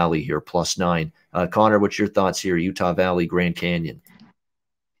Utah Valley here, +9. Connor, what's your thoughts here? Utah Valley, Grand Canyon.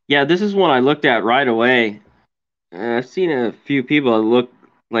 Yeah, this is one I looked at right away. I've seen a few people that look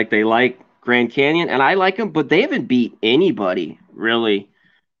like they like Grand Canyon, and I like them, but they haven't beat anybody really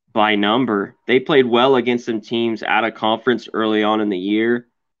by number. They played well against some teams out of conference early on in the year,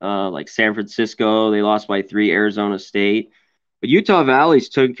 like San Francisco. They lost by 3, Arizona State. But Utah Valley's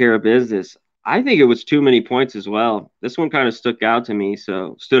took care of business. I think it was too many points as well. This one kind of stood out to me.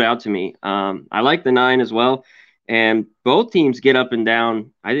 I like the 9 as well. And both teams get up and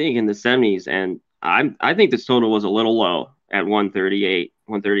down, I think, in the 70s. And I think this total was a little low at 138,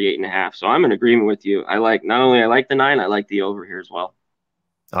 138.5. So I'm in agreement with you. Not only I like the 9, I like the over here as well.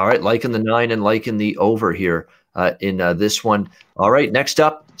 All right, liking the 9 and liking the over here in this one. All right, next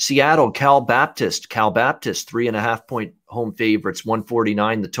up, Seattle, Cal Baptist. Cal Baptist, 3.5-point home favorites,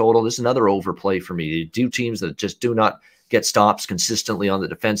 149 the total. This is another overplay for me. Two teams that just do not get stops consistently on the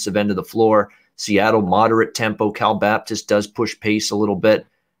defensive end of the floor. Seattle, moderate tempo. Cal Baptist does push pace a little bit.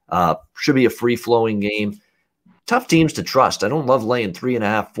 Should be a free-flowing game. Tough teams to trust. I don't love laying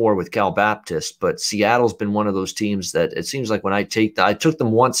 3.5, 4 with Cal Baptist, but Seattle's been one of those teams that it seems like when I took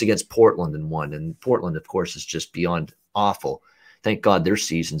them once against Portland and won, and Portland, of course, is just beyond awful. Thank God their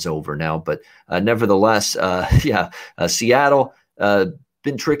season's over now, but nevertheless, Seattle,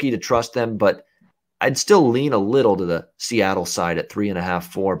 been tricky to trust them, but I'd still lean a little to the Seattle side at 3.5,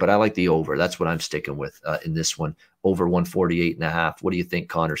 4, but I like the over. That's what I'm sticking with in this one, over 148.5. What do you think,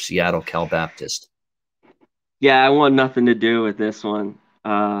 Connor? Seattle, Cal Baptist. Yeah, I want nothing to do with this one.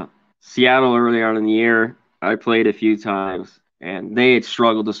 Seattle early on in the year, I played a few times, and they had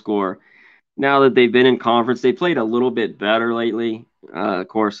struggled to score. Now that they've been in conference, they played a little bit better lately. Of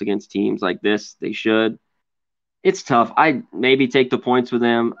course, against teams like this, they should. It's tough. I maybe take the points with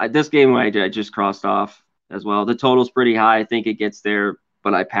them. This game I just crossed off as well. The total's pretty high. I think it gets there,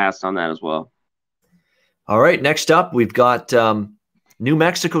 but I passed on that as well. All right, next up, we've got New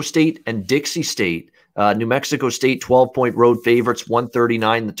Mexico State and Dixie State. New Mexico State, 12-point road favorites,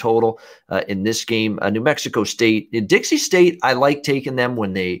 139 the total in this game. New Mexico State, Dixie State, I like taking them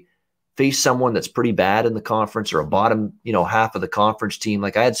when they face someone that's pretty bad in the conference or a bottom, half of the conference team.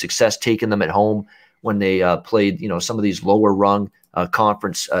 Like I had success taking them at home when they played, some of these lower rung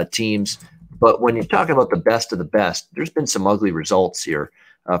conference teams. But when you're talking about the best of the best, there's been some ugly results here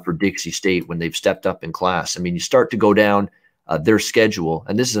for Dixie State when they've stepped up in class. I mean, you start to go down their schedule,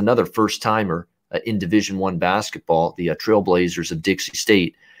 and this is another first-timer in Division I basketball, the Trailblazers of Dixie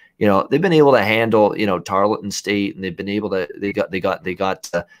State. They've been able to handle, Tarleton State, and they've been able to. They got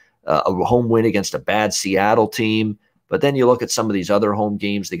a home win against a bad Seattle team. But then you look at some of these other home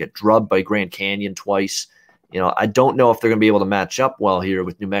games; they get drubbed by Grand Canyon twice. I don't know if they're going to be able to match up well here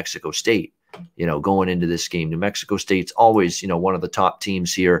with New Mexico State. Going into this game, New Mexico State's always, one of the top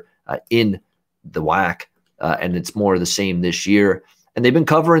teams here in the WAC, and it's more of the same this year. And they've been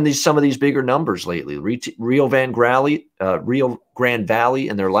covering some of these bigger numbers lately. Rio Grande Valley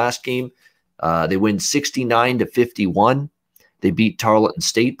in their last game, they win 69-51. They beat Tarleton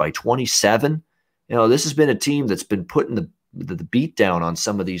State by 27. This has been a team that's been putting the beat down on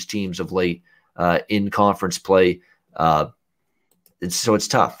some of these teams of late in conference play. So it's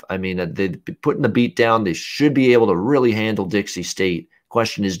tough. I mean, they've been putting the beat down. They should be able to really handle Dixie State.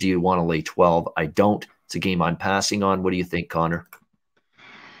 Question is, do you want to lay 12? I don't. It's a game I'm passing on. What do you think, Connor?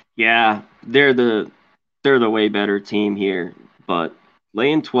 Yeah, they're the way better team here, but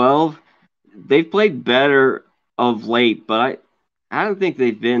laying 12, they've played better of late, but I don't think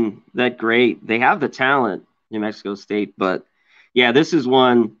they've been that great. They have the talent, New Mexico State, but yeah, this is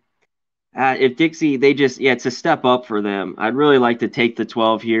one If Dixie, they just, yeah, it's a step up for them. I'd really like to take the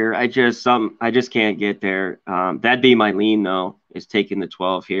 12 here. I just can't get there. That'd be my lean though, is taking the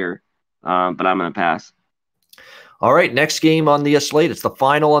 12 here. But I'm gonna pass. All right, next game on the slate. It's the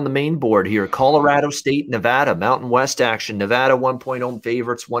final on the main board here. Colorado State, Nevada, Mountain West action. Nevada 1-point home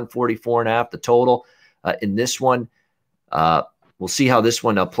favorites, 144.5 the total. In this one, we'll see how this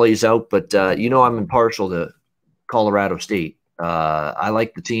one plays out. But I'm impartial to Colorado State. I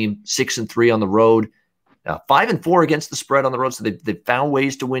like the team 6-3 on the road, 5-4 against the spread on the road. So they've found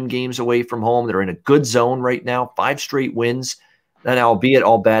ways to win games away from home. They're in a good zone right now. 5 straight wins. And albeit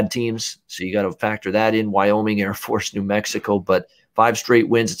all bad teams, so you got to factor that in. Wyoming, Air Force, New Mexico, but 5 straight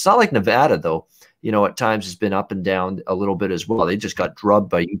wins. It's not like Nevada, though. At times has been up and down a little bit as well. They just got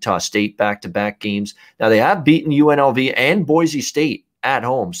drubbed by Utah State back-to-back games. Now, they have beaten UNLV and Boise State at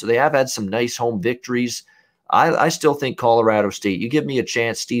home, so they have had some nice home victories. I still think Colorado State, you give me a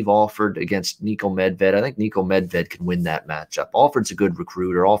chance, Steve Alford against Nico Medved. I think Nico Medved can win that matchup. Alford's a good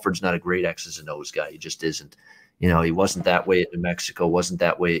recruiter. Alford's not a great X's and O's guy. He just isn't. He wasn't that way at New Mexico, wasn't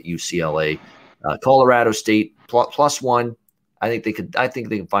that way at UCLA. Colorado State +1. I think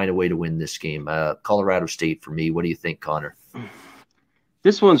they can find a way to win this game. Colorado State for me. What do you think, Connor?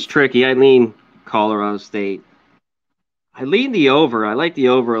 This one's tricky. I lean Colorado State. I lean the over. I like the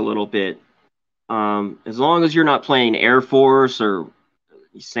over a little bit. As long as you're not playing Air Force or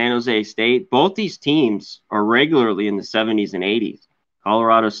San Jose State, both these teams are regularly in the 70s and 80s.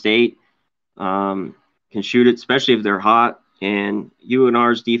 Colorado State can shoot it, especially if they're hot, and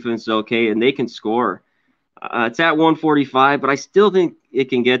UNR's defense is okay, and they can score. It's at 145, but I still think it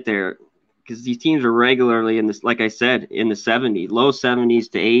can get there because these teams are regularly in this, like I said, in the 70s, low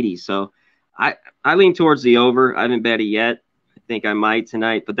 70s to 80s. So I lean towards the over. I haven't bet it yet. I think I might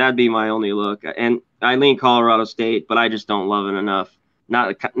tonight, but that'd be my only look. And I lean Colorado State, but I just don't love it enough.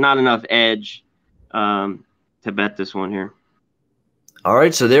 Not enough edge to bet this one here. All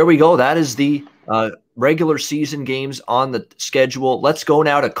right, so there we go. That is the regular season games on the schedule. Let's go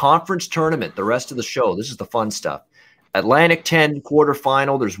now to conference tournament, the rest of the show. This is the fun stuff. Atlantic 10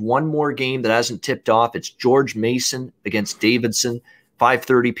 quarterfinal. There's one more game that hasn't tipped off. It's George Mason against Davidson,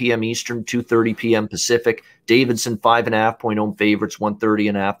 5:30 p.m. Eastern, 2:30 p.m. Pacific. Davidson 5.5-point home favorites,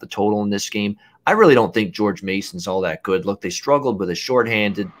 130.5 the total in this game. I really don't think George Mason's all that good. Look, they struggled with a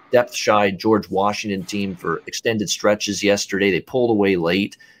shorthanded, depth-shy George Washington team for extended stretches yesterday. They pulled away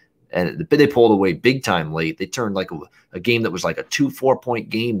late, and they pulled away big time late. They turned like a game that was like a 2-4-point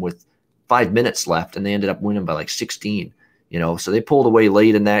game with 5 minutes left, and they ended up winning by like 16. So they pulled away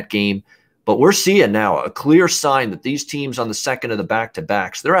late in that game. But we're seeing now a clear sign that these teams on the second of the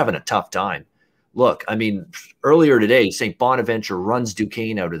back-to-backs, they're having a tough time. Look, I mean, earlier today, St. Bonaventure runs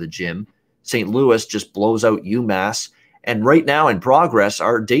Duquesne out of the gym. St. Louis just blows out UMass. And right now in progress,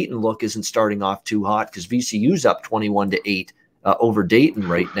 our Dayton look isn't starting off too hot because VCU's up 21-8 over Dayton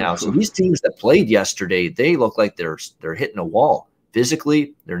right now. So these teams that played yesterday, they look like they're hitting a wall.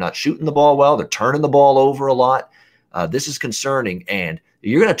 Physically, they're not shooting the ball well. They're turning the ball over a lot. This is concerning. And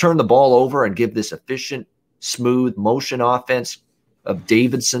you're going to turn the ball over and give this efficient, smooth motion offense of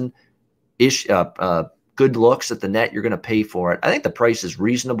Davidson-ish good looks at the net, you're going to pay for it. I think the price is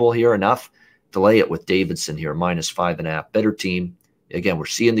reasonable here enough to lay it with Davidson here, -5.5. Better team. Again, we're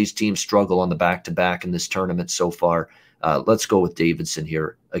seeing these teams struggle on the back-to-back in this tournament so far. Let's go with Davidson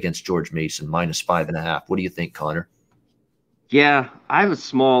here against George Mason, -5.5. What do you think, Connor? Yeah, I have a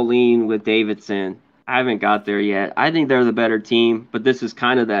small lean with Davidson. I haven't got there yet. I think they're the better team, but this is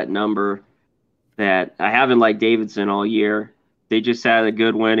kind of that number that I haven't liked Davidson all year. They just had a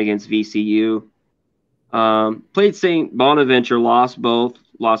good win against VCU. Played St. Bonaventure, lost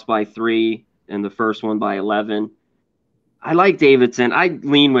by 3, and the first one by 11. I like Davidson. I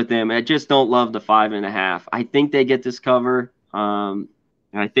lean with them. I just don't love the 5.5. I think they get this cover. And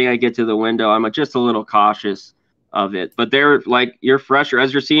I think I get to the window. I'm just a little cautious of it. But they're like, you're fresher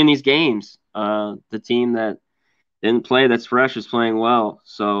as you're seeing these games. The team that didn't play that's fresh is playing well.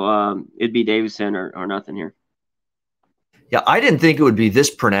 So it'd be Davidson or nothing here. Yeah, I didn't think it would be this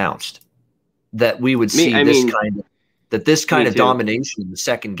pronounced that we would see this kind of domination in the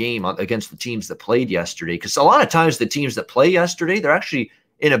second game against the teams that played yesterday. Because a lot of times the teams that play yesterday, they're actually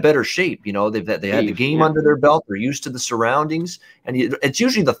in a better shape. They had the game under their belt. They're used to the surroundings, and it's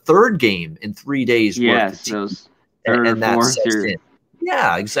usually the third game in 3 days. Yes, those third or fourth.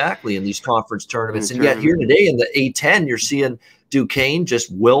 Yeah, exactly. In these conference tournaments, and yet here today in the A10, you're seeing Duquesne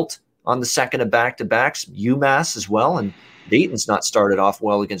just wilt on the second of back-to-backs. UMass as well, and Dayton's not started off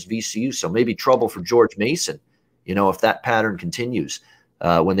well against VCU, so maybe trouble for George Mason, if that pattern continues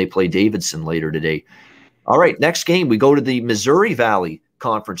when they play Davidson later today. All right, next game, we go to the Missouri Valley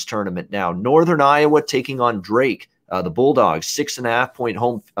conference tournament now. Northern Iowa taking on Drake. The Bulldogs, 6.5-point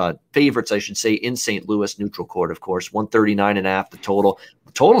home favorites, I should say, in St. Louis, neutral court, of course, 139.5 the total.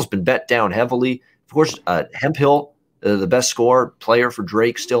 The total's been bet down heavily. Of course, Hemphill, the best scorer player for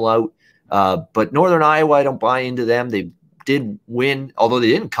Drake, still out. But Northern Iowa, I don't buy into them. They did win, although they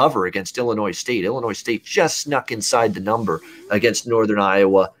didn't cover against Illinois State. Illinois State just snuck inside the number against Northern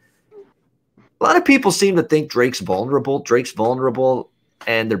Iowa. A lot of people seem to think Drake's vulnerable.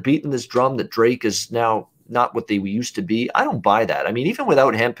 And they're beating this drum that Drake is now not what they used to be. I don't buy that. I mean, even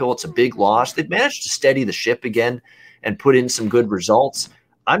without Hemphill, it's a big loss. They've managed to steady the ship again and put in some good results.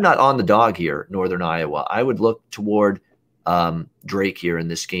 I'm not on the dog here, Northern Iowa. I would look toward Drake here in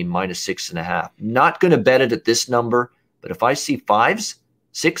this game, -6.5. Not going to bet it at this number, but if I see 5s,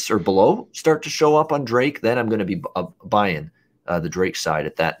 6 or below start to show up on Drake, then I'm going to be buying the Drake side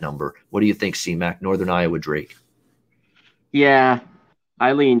at that number. What do you think, C-Mac? Northern Iowa, Drake? Yeah,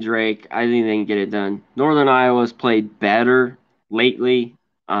 I lean Drake. I think they can get it done. Northern Iowa's played better lately.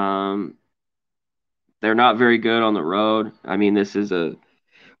 They're not very good on the road. I mean, this is a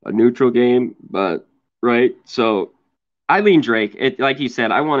neutral game, but right. So I lean Drake. It, like you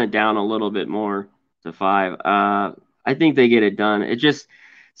said, I want it down a little bit more to 5. I think they get it done. It just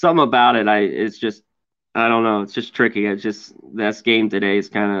something about it. It's just I don't know. It's just tricky. It's just this game today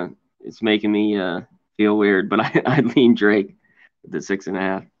is it's making me feel weird. But I lean Drake at the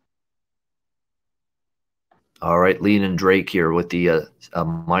 6.5. All right, leaning Drake here with the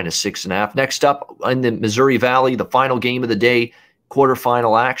 -6.5. Next up in the Missouri Valley, the final game of the day,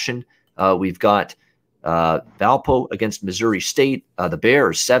 quarterfinal action. We've got Valpo against Missouri State. The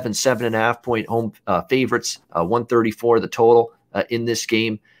Bears, 7.5-point home favorites, 134 the total in this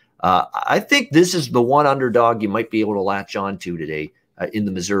game. I think this is the one underdog you might be able to latch on to today in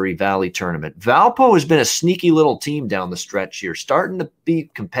the Missouri Valley tournament. Valpo has been a sneaky little team down the stretch here, starting to be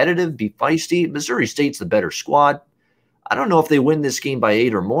competitive, be feisty. Missouri State's the better squad. I don't know if they win this game by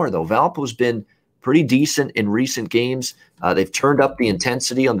 8 or more, though. Valpo's been pretty decent in recent games. They've turned up the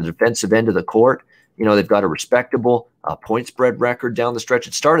intensity on the defensive end of the court. You know, they've got a respectable point spread record down the stretch.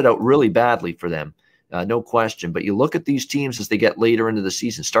 It started out really badly for them, no question. But you look at these teams as they get later into the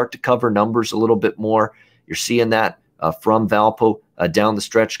season, start to cover numbers a little bit more. You're seeing that from Valpo down the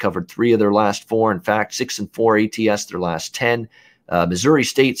stretch, covered 3 of their last 4. In fact, 6-4 ATS their last 10. Missouri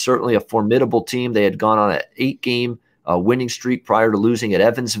State, certainly a formidable team. They had gone on an 8-game winning streak prior to losing at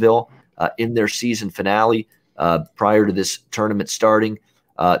Evansville in their season finale prior to this tournament starting.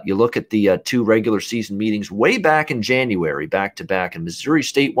 You look at the 2 regular season meetings way back in January, back-to-back, and Missouri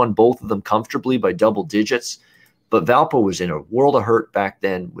State won both of them comfortably by double digits. But Valpo was in a world of hurt back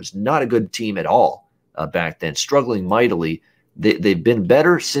then, was not a good team at all back then, struggling mightily. They've been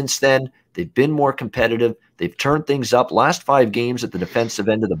better since then. They've been more competitive. They've turned things up. Last 5 games at the defensive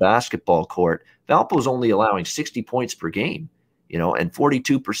end of the basketball court, Valpo's only allowing 60 points per game, you know, and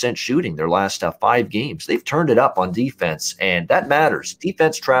 42% shooting their last 5 games. They've turned it up on defense, and that matters.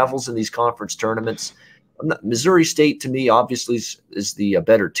 Defense travels in these conference tournaments. Missouri State, to me, obviously is the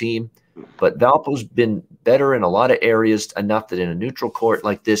better team, but Valpo's been better in a lot of areas, enough that in a neutral court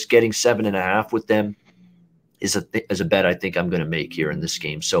like this, getting 7.5 with them is a bet I think I'm going to make here in this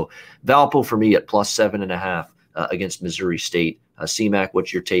game. So Valpo for me at +7.5 against Missouri State. C-Mac,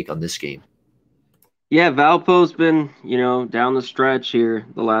 what's your take on this game? Yeah, Valpo's been, down the stretch here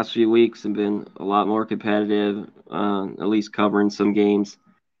the last few weeks and been a lot more competitive, at least covering some games.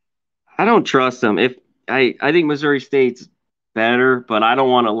 I don't trust them. I think Missouri State's better, but I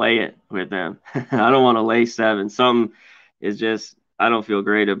don't want to lay it with them. I don't want to lay 7. Some is just I don't feel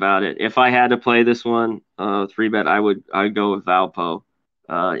great about it. If I had to play this one, 3-bet, I'd go with Valpo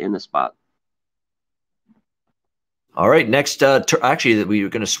in the spot. All right, next, actually, we're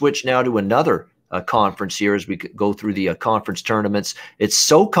going to switch now to another conference here as we go through the conference tournaments. It's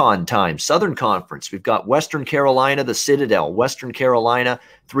SoCon time, Southern Conference. We've got Western Carolina, the Citadel. Western Carolina,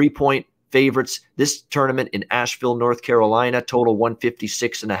 3-point favorites. This tournament in Asheville, North Carolina, total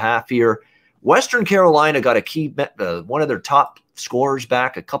 156.5 here. Western Carolina got a key, one of their top scorers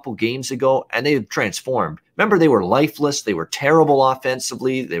back a couple games ago, and they've transformed. Remember, they were lifeless. They were terrible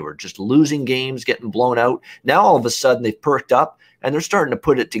offensively. They were just losing games, getting blown out. Now, all of a sudden, they've perked up, and they're starting to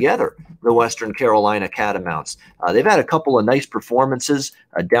put it together, the Western Carolina Catamounts. They've had a couple of nice performances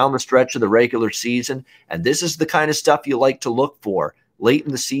down the stretch of the regular season, and this is the kind of stuff you like to look for late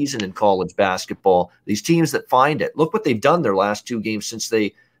in the season in college basketball. These teams that find it. Look what they've done their last 2 games since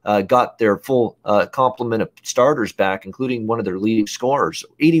they got their full complement of starters back, including one of their leading scorers,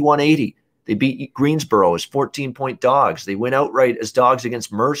 81-80. They beat Greensboro as 14-point dogs. They went outright as dogs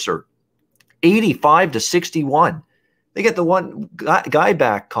against Mercer, 85-61. They get the one guy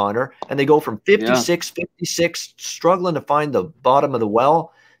back, Connor, and they go from Yeah. 56, struggling to find the bottom of the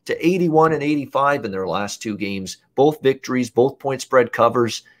well, to 81 and 85 in their last two games. Both victories, both point spread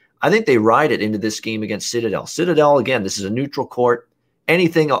covers. I think they ride it into this game against Citadel. Citadel, again, this is a neutral court.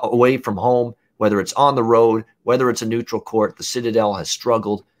 Anything away from home, whether it's on the road, whether it's a neutral court, the Citadel has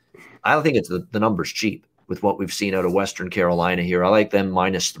struggled. I don't think it's the number's cheap with what we've seen out of Western Carolina here. I like them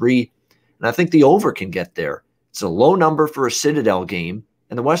 -3, and I think the over can get there. It's a low number for a Citadel game,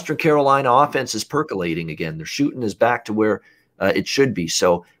 and the Western Carolina offense is percolating again. Their shooting is back to where it should be.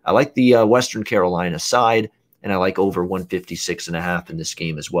 So I like the Western Carolina side, and I like over 156.5 in this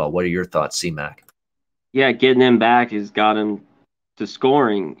game as well. What are your thoughts, C-Mac? Yeah, getting them back has got them to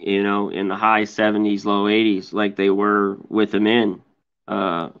scoring, in the high 70s, low 80s, like they were with them in.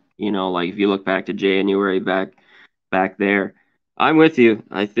 Like if you look back to January back there. I'm with you.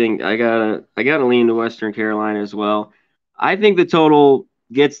 I think I gotta lean to Western Carolina as well. I think the total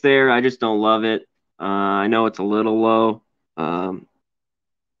gets there. I just don't love it. I know it's a little low,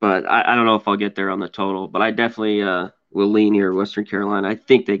 but I don't know if I'll get there on the total. But I definitely will lean here, Western Carolina. I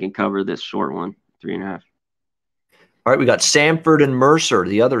think they can cover this short one, 3.5. All right, we got Samford and Mercer,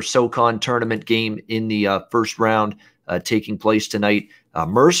 the other SoCon tournament game in the first round taking place tonight.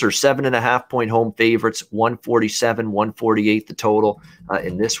 Mercer, 7.5-point home favorites, 147, 148 the total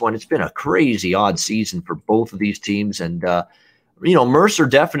in this one. It's been a crazy odd season for both of these teams. And, Mercer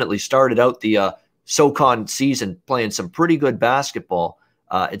definitely started out the SoCon season playing some pretty good basketball.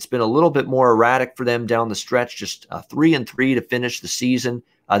 It's been a little bit more erratic for them down the stretch, just 3-3 to finish the season.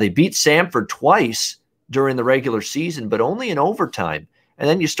 They beat Samford twice during the regular season, but only in overtime. And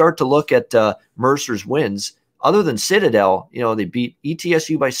then you start to look at Mercer's wins. Other than Citadel, they beat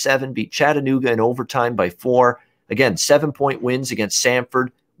ETSU by 7, beat Chattanooga in overtime by 4. Again, 7-point wins against Samford,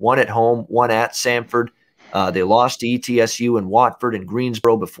 one at home, one at Samford. They lost to ETSU and Watford and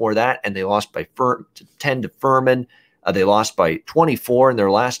Greensboro before that, and they lost by 10 to Furman. They lost by 24 in their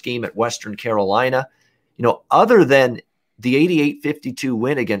last game at Western Carolina. Other than the 88-52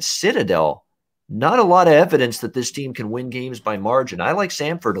 win against Citadel, not a lot of evidence that this team can win games by margin. I like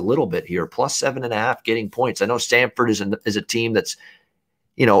Samford a little bit here, +7.5 getting points. I know Samford is a team that's,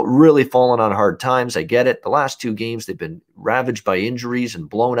 really fallen on hard times. I get it. The last two games, they've been ravaged by injuries and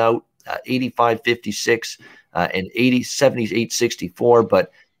blown out, 85-56 and 78-64.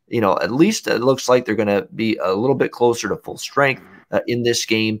 But, at least it looks like they're going to be a little bit closer to full strength in this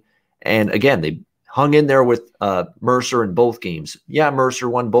game. And again, they hung in there with Mercer in both games. Yeah, Mercer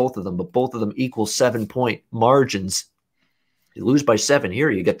won both of them, but both of them equal 7-point margins. You lose by 7 here,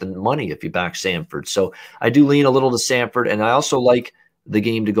 you get the money if you back Samford. So I do lean a little to Samford, and I also like the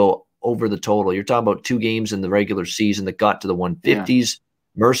game to go over the total. You're talking about two games in the regular season that got to the 150s. Yeah.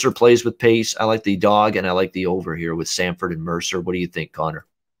 Mercer plays with pace. I like the dog, and I like the over here with Samford and Mercer. What do you think, Connor?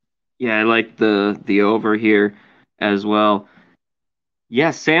 Yeah, I like the over here as well.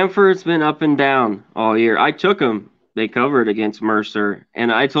 Yeah, Samford's been up and down all year. I took them. They covered against Mercer.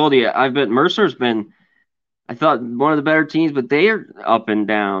 And I told you, I bet Mercer's been, I thought, one of the better teams, but they are up and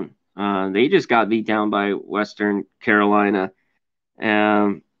down. They just got beat down by Western Carolina.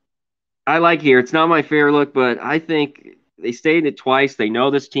 I like here. It's not my favorite look, but I think they stayed it twice. They know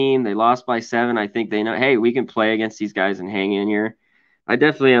this team. They lost by 7. I think they know, hey, we can play against these guys and hang in here. I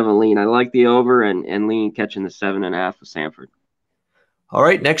definitely have a lean. I like the over and lean catching the 7.5 with Samford. All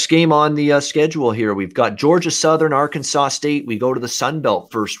right, next game on the schedule here. We've got Georgia Southern, Arkansas State. We go to the Sun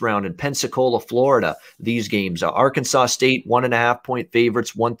Belt first round in Pensacola, Florida. These games, Arkansas State, 1.5-point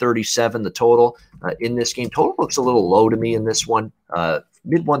favorites, 137 the total in this game. Total looks a little low to me in this one.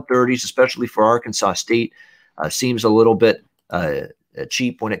 Mid-130s, especially for Arkansas State, seems a little bit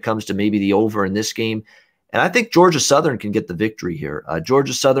cheap when it comes to maybe the over in this game. And I think Georgia Southern can get the victory here.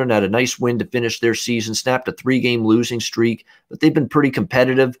 Georgia Southern had a nice win to finish their season, snapped a 3-game losing streak, but they've been pretty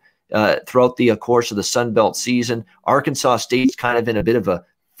competitive throughout the course of the Sun Belt season. Arkansas State's kind of in a bit of a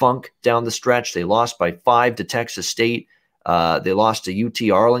funk down the stretch. They lost by 5 to Texas State. They lost to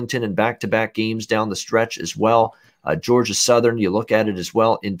UT Arlington in back-to-back games down the stretch as well. Georgia Southern, you look at it as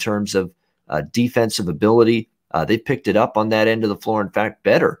well in terms of defensive ability. They picked it up on that end of the floor. In fact,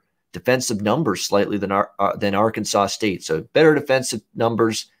 better defensive numbers slightly than Arkansas State. So better defensive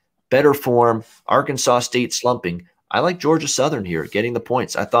numbers, better form. Arkansas State slumping. I like Georgia Southern here getting the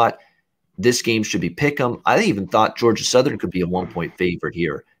points. I thought this game should be pick 'em. I even thought Georgia Southern could be a 1-point favorite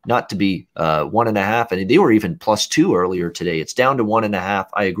here, not to be 1.5. And they were even +2 earlier today. It's down to 1.5.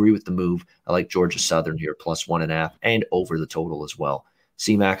 I agree with the move. I like Georgia Southern here +1.5 and over the total as well.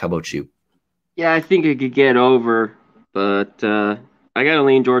 C-Mac, how about you? Yeah, I think it could get over, but I got to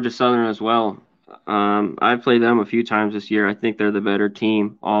lean Georgia Southern as well. I've played them a few times this year. I think they're the better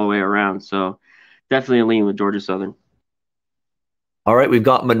team all the way around. So definitely a lean with Georgia Southern. All right, we've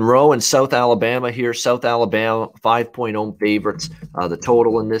got Monroe and South Alabama here. South Alabama, 5-point home favorites. The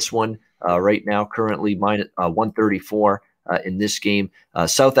total in this one right now currently minus 134 in this game.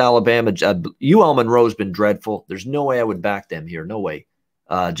 South Alabama, UL Monroe's been dreadful. There's no way I would back them here. No way.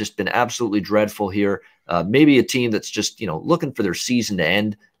 Just been absolutely dreadful here. Maybe a team that's just, looking for their season to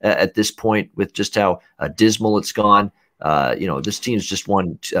end at this point with just how dismal it's gone. This team's just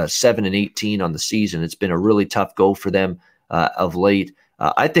won 7-18 on the season. It's been a really tough go for them of late.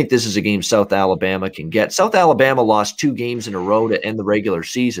 I think this is a game South Alabama can get. South Alabama lost 2 games in a row to end the regular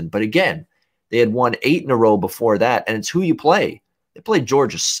season. But again, they had won 8 in a row before that, and it's who you play. They played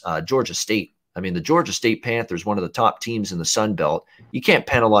Georgia State. I mean, the Georgia State Panthers, one of the top teams in the Sun Belt. You can't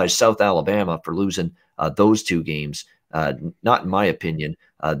penalize South Alabama for losing those 2 games, not in my opinion.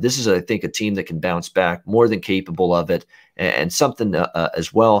 This is, I think, a team that can bounce back, more than capable of it, and something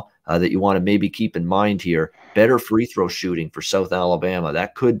as well that you want to maybe keep in mind here. Better free throw shooting for South Alabama.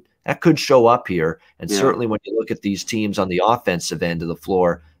 That could show up here. And certainly when you look at these teams on the offensive end of the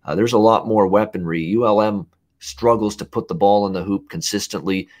floor, there's a lot more weaponry. ULM struggles to put the ball in the hoop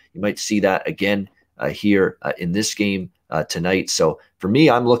consistently. You might see that again here in this game tonight. So for me,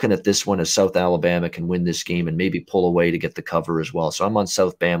 I'm looking at this one as South Alabama can win this game and maybe pull away to get the cover as well. So I'm on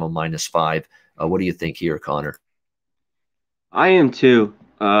South Bama -5. What do you think here, Connor? I am too.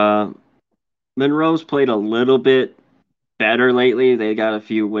 Monroe's played a little bit better lately. They got a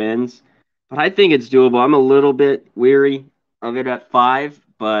few wins, but I think it's doable. I'm a little bit weary of it at 5,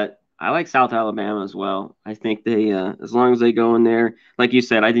 but I like South Alabama as well. I think they, as long as they go in there, like you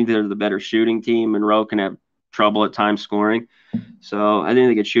said, I think they're the better shooting team. Monroe can have trouble at times scoring. So I think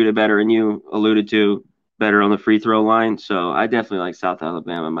they could shoot it better, and you alluded to better on the free throw line. So I definitely like South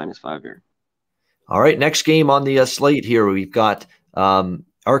Alabama -5 here. All right, next game on the slate here, we've got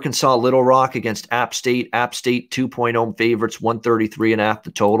Arkansas Little Rock against App State. App State 2-point home favorites, 133.5 the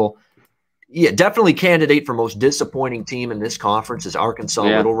total. Yeah, definitely candidate for most disappointing team in this conference is Arkansas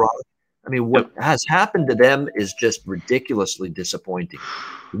Little Rock. I mean, what has happened to them is just ridiculously disappointing.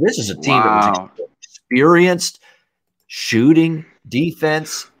 This is a team that was experienced, shooting,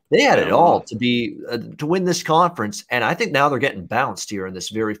 defense. They had it all to win this conference, and I think now they're getting bounced here in this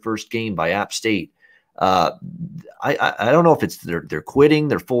very first game by App State. I don't know if it's they're quitting,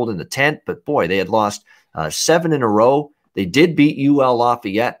 they're folding the tent, but boy, they had lost 7 in a row. They did beat UL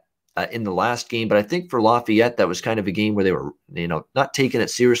Lafayette in the last game, but I think for Lafayette, that was kind of a game where they were, not taking it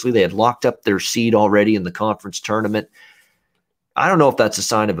seriously. They had locked up their seed already in the conference tournament. I don't know if that's a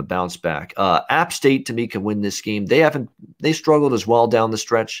sign of a bounce back. App State, to me, can win this game. They struggled as well down the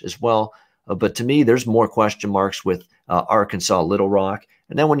stretch as well. But to me, there's more question marks with Arkansas Little Rock.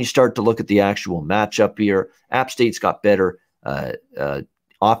 And then when you start to look at the actual matchup here, App State's got better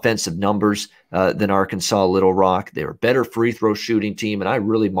offensive numbers than Arkansas Little Rock. They're a better free throw shooting team, and I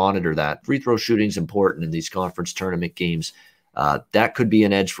really monitor that. Free throw shooting is important in these conference tournament games. That could be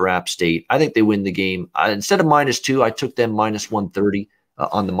an edge for App State. I think they win the game. Instead of -2, I took them -130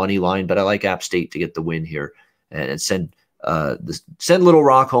 on the money line, but I like App State to get the win here and send Little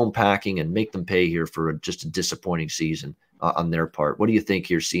Rock home packing and make them pay here for just a disappointing season on their part. What do you think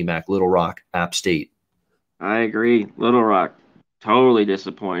here, C-Mac? Little Rock, App State. I agree. Little Rock, totally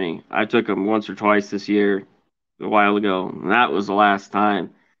disappointing. I took them once or twice this year, a while ago, and that was the last time.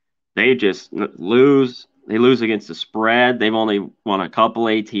 They just lose. They lose against the spread. They've only won a couple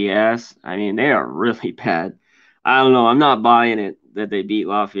ATS. I mean, they are really bad. I don't know. I'm not buying it that they beat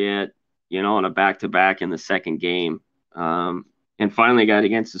Lafayette, on a back-to-back in the second game. And finally got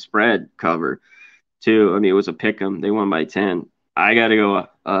against the spread cover, too. I mean, it was a pick 'em. They won by 10. I got to go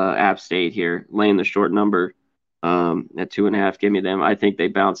App State here, laying the short number at 2.5. Give me them. I think they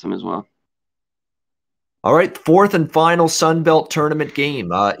bounce them as well. All right, fourth and final Sun Belt tournament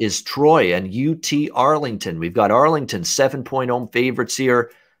game is Troy and UT Arlington. We've got Arlington 7-point home favorites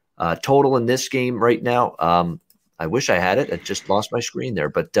here. Total in this game right now. I wish I had it. I just lost my screen there.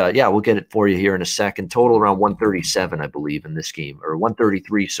 But, yeah, we'll get it for you here in a second. Total around 137, I believe, in this game. Or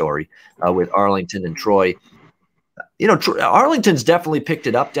 133, sorry, with Arlington and Troy. Arlington's definitely picked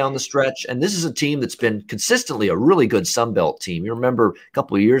it up down the stretch, and this is a team that's been consistently a really good Sun Belt team. You remember a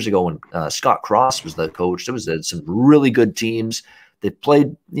couple of years ago when Scott Cross was the coach, there was some really good teams. They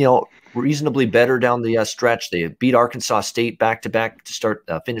played, reasonably better down the stretch. They beat Arkansas State back-to-back to start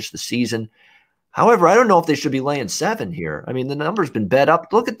finish the season. However, I don't know if they should be laying 7 here. I mean, the number's been bet up.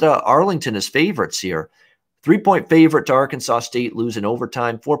 Look at Arlington as favorites here. 3-point favorite to Arkansas State, losing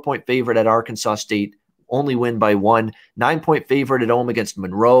overtime. 4-point favorite at Arkansas State, only win by 1. 9-point favorite at home against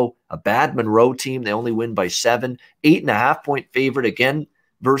Monroe, a bad Monroe team. They only win by 7. 8.5-point favorite again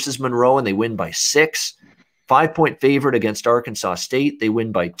versus Monroe, and they win by 6. 5-point favorite against Arkansas State. They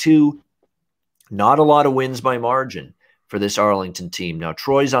win by 2. Not a lot of wins by margin for this Arlington team. Now,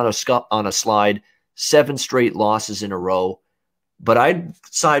 Troy's on a slide, 7 straight losses in a row, but I'd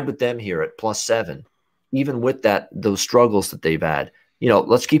side with them here at +7, even with those struggles that they've had.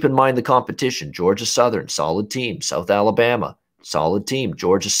 Let's keep in mind the competition. Georgia Southern, solid team. South Alabama, solid team.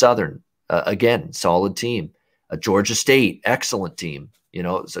 Georgia Southern, again, solid team. Georgia State, excellent team.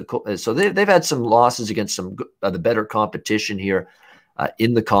 So they've had some losses against some the better competition here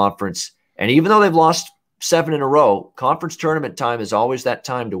in the conference. And even though they've lost 7 in a row, conference tournament time is always that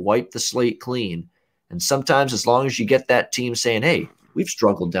time to wipe the slate clean. And sometimes, as long as you get that team saying, hey, we've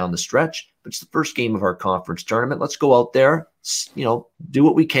struggled down the stretch, but it's the first game of our conference tournament. Let's go out there, do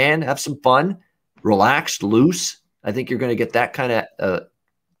what we can, have some fun, relaxed, loose. I think you're going to get that kind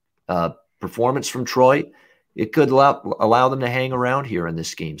of performance from Troy. It could allow them to hang around here in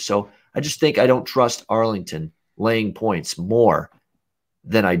this game. So I just think I don't trust Arlington laying points more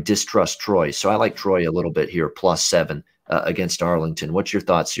than I distrust Troy. So I like Troy a little bit here, +7 against Arlington. What's your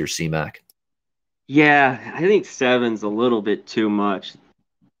thoughts here, C-Mac? Yeah, I think 7's a little bit too much.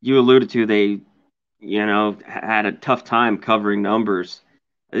 You alluded to they, had a tough time covering numbers.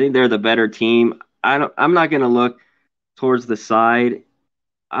 I think they're the better team. I'm not going to look towards the side.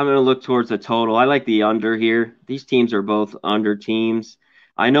 I'm going to look towards the total. I like the under here. These teams are both under teams.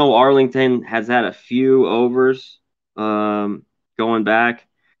 I know Arlington has had a few overs going back,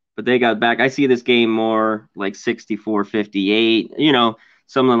 but they got back. I see this game more like 64-58,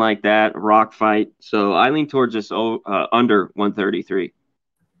 something like that, rock fight. So I lean towards this under 133.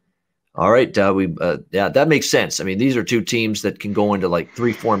 All right, yeah, that makes sense. I mean, these are two teams that can go into like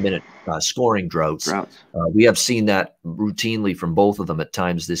 3-4 minute scoring droughts. We have seen that routinely from both of them at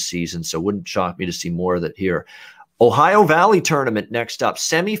times this season, so it wouldn't shock me to see more of that here. Ohio Valley tournament next up,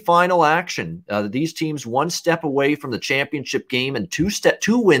 semifinal action. These teams one step away from the championship game and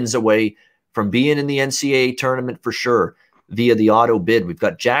two wins away from being in the NCAA tournament for sure via the auto bid. We've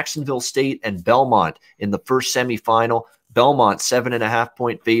got Jacksonville State and Belmont in the first semifinal. Belmont,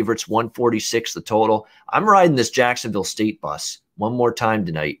 7.5-point favorites, 146 the total. I'm riding this Jacksonville State bus one more time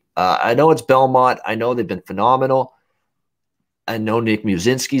tonight. I know it's Belmont. I know they've been phenomenal. I know Nick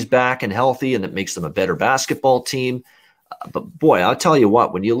Muszynski's back and healthy, and it makes them a better basketball team. But, boy, I'll tell you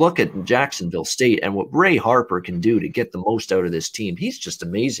what, when you look at Jacksonville State and what Ray Harper can do to get the most out of this team, he's just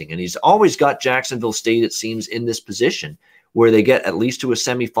amazing. And he's always got Jacksonville State, it seems, in this position where they get at least to a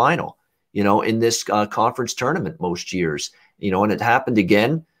semifinal, in this conference tournament most years, and it happened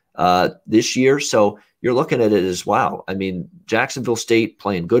again this year. So you're looking at it as, wow. I mean, Jacksonville State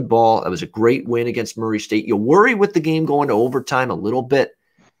playing good ball. It was a great win against Murray State. You worry with the game going to overtime a little bit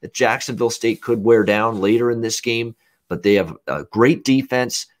that Jacksonville State could wear down later in this game, but they have a great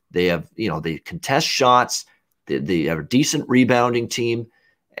defense. They have, they contest shots. They have a decent rebounding team.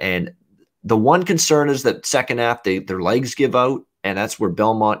 And the one concern is that second half, their legs give out, and that's where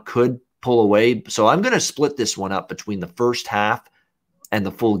Belmont could pull away. So I'm going to split this one up between the first half and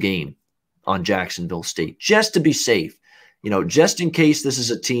the full game on Jacksonville State, just to be safe, just in case this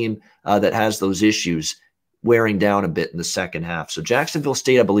is a team that has those issues wearing down a bit in the second half. So Jacksonville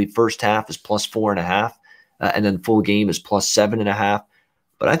State, I believe first half is +4.5, and then full game is +7.5.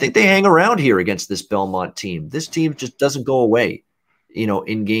 But I think they hang around here against this Belmont team. This team just doesn't go away,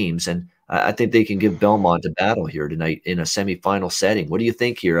 in games. And I think they can give Belmont a battle here tonight in a semifinal setting. What do you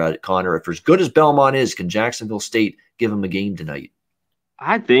think here, Connor? If as good as Belmont is, can Jacksonville State give them a game tonight?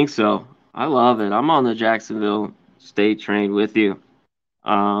 I think so. I love it. I'm on the Jacksonville State train with you.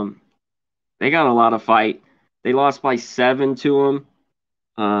 They got a lot of fight. They lost by 7 to them,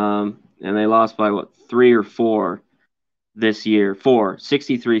 and they lost by 3 or 4 this year. 4,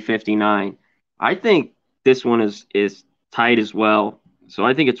 63-59. I think this one is tight as well. So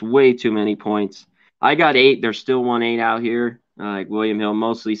I think it's way too many points. I got 8. There's still 1-8 out here. Like William Hill,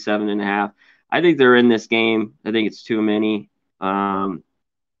 mostly 7.5. I think they're in this game. I think it's too many.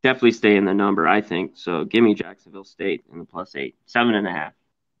 Definitely stay in the number, I think. So give me Jacksonville State in the +8, 7.5.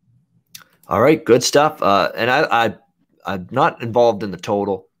 All right, good stuff. And I'm not involved in the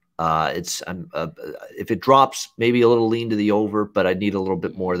total. If it drops, maybe a little lean to the over, but I need a little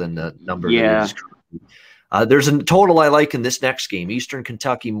bit more than the number. Yeah. There's a total I like in this next game. Eastern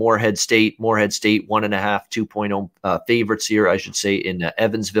Kentucky, Morehead State. Morehead State, 1.5, 2.0 favorites here, I should say, in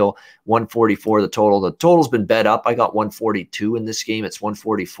Evansville. 144 the total. The total's been bet up. I got 142 in this game. It's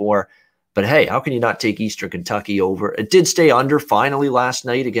 144. But hey, how can you not take Eastern Kentucky over? It did stay under finally last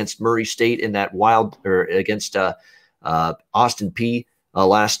night against Murray State in that wild, or against Austin P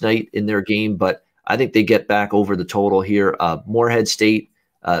last night in their game. But I think they get back over the total here. Morehead State,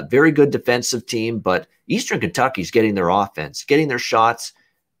 very good defensive team, but Eastern Kentucky's getting their offense, getting their shots,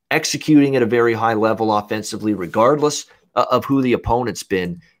 executing at a very high level offensively, regardless of who the opponent's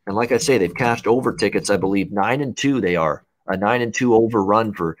been. And like I say, they've cashed over tickets, I believe 9-2 they are. A 9-2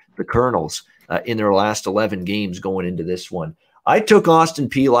 overrun for the Colonels in their last 11 games going into this one. I took Austin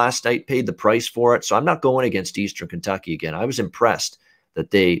P last night, paid the price for it, so I'm not going against Eastern Kentucky again. I was impressed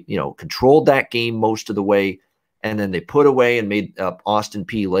that they, controlled that game most of the way, and then they put away and made Austin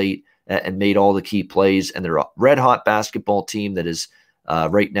P late and made all the key plays. And they're a red-hot basketball team that is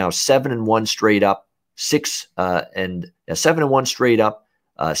right now 7-1 straight up, 7-1 straight up,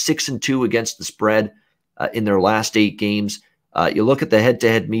 6-2 against the spread in their last 8 games. You look at the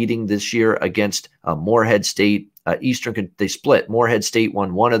head-to-head meeting this year against Morehead State. They split. Morehead State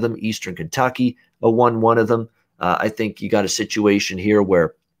won one of them. Eastern Kentucky won one of them. I think you got a situation here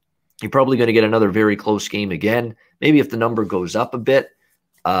where you're probably going to get another very close game again. Maybe if the number goes up a bit,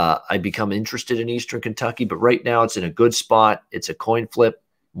 I become interested in Eastern Kentucky. But right now it's in a good spot. It's a coin flip.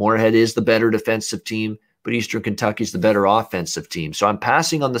 Morehead is the better defensive team, but Eastern Kentucky's the better offensive team. So I'm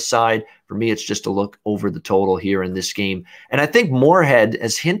passing on the side. For me, it's just a look over the total here in this game. And I think Morehead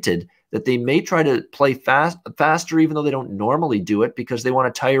has hinted that they may try to play faster, even though they don't normally do it, because they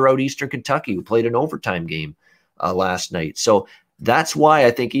want to tire out Eastern Kentucky, who played an overtime game last night. So that's why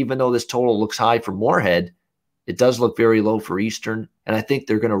I think even though this total looks high for Morehead, it does look very low for Eastern. And I think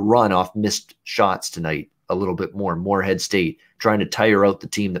they're going to run off missed shots tonight a little bit more. Morehead State trying to tire out the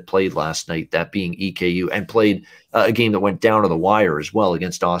team that played last night, that being EKU, and played a game that went down to the wire as well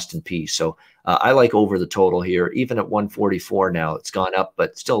against Austin P. So I like over the total here. Even at 144 now, it's gone up,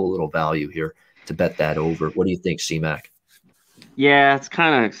 but still a little value here to bet that over. What do you think, C-Mac? Yeah, it's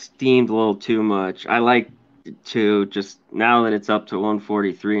kind of steamed a little too much. I like to just now that it's up to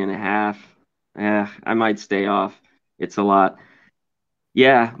 143.5. Yeah, I might stay off. It's a lot.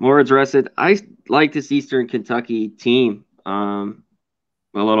 Yeah, Morehead's rested. I like this Eastern Kentucky team a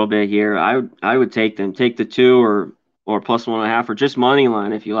little bit here. I would take them. Take the 2 or plus 1.5 or just money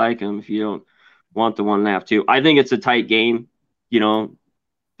line if you like them. If you don't want the 1.5 too. I think it's a tight game. The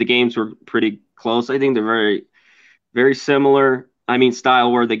games were pretty close. I think they're very, very similar. I mean,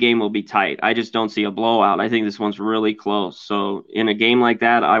 style where the game will be tight. I just don't see a blowout. I think this one's really close. So in a game like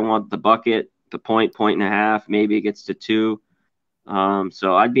that, I want the bucket, the point and a half. Maybe it gets to 2.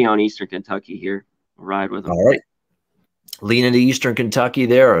 So I'd be on Eastern Kentucky here. I'll ride with them. All right. Lean into Eastern Kentucky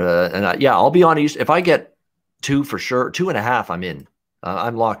there. I'll be on East. If I get 2 for sure, 2.5, I'm in.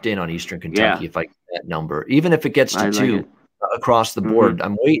 I'm locked in on Eastern Kentucky if I get that number. Even if it gets to 2 across the board,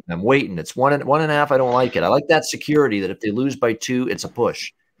 I'm waiting. It's 1.5. I don't like it. I like that security that if they lose by 2, it's a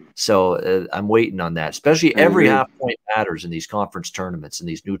push. So I'm waiting on that. Especially every half point matters in these conference tournaments and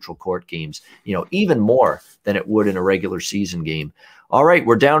these neutral court games, even more than it would in a regular season game. All right,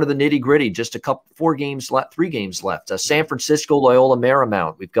 we're down to the nitty gritty. Just 3 games left. San Francisco, Loyola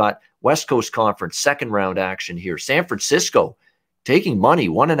Marymount. We've got West Coast Conference second round action here. San Francisco taking money,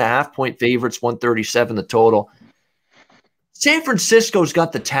 1.5 point favorites, 137 the total. San Francisco's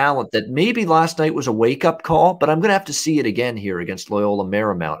got the talent that maybe last night was a wake-up call, but I'm going to have to see it again here against Loyola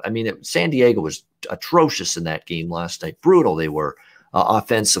Marymount. I mean, San Diego was atrocious in that game last night. Brutal they were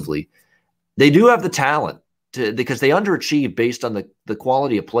offensively. They do have the talent because they underachieved based on the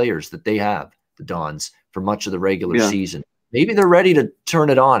quality of players that they have, the Dons, for much of the regular season. Maybe they're ready to turn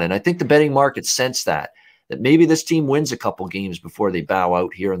it on, and I think the betting market sense that maybe this team wins a couple games before they bow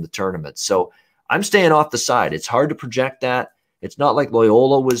out here in the tournament. So I'm staying off the side. It's hard to project that. It's not like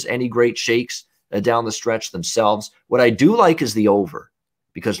Loyola was any great shakes down the stretch themselves. What I do like is the over,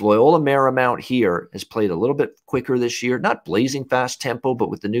 because Loyola Marymount here has played a little bit quicker this year, not blazing fast tempo, but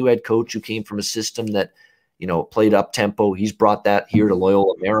with the new head coach who came from a system that, played up tempo. He's brought that here to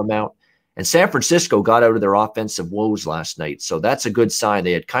Loyola Marymount. And San Francisco got out of their offensive woes last night. So that's a good sign.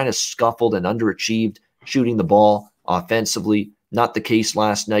 They had kind of scuffled and underachieved shooting the ball offensively. Not the case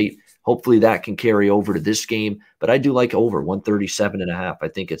last night. Hopefully that can carry over to this game. But I do like over 137.5. I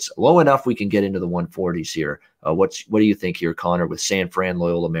think it's low enough we can get into the 140s here. What do you think here, Connor, with San Fran,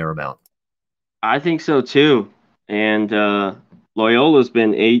 Loyola Marymount? I think so too. And Loyola's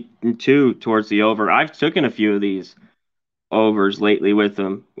been 8-2 towards the over. I've taken a few of these overs lately with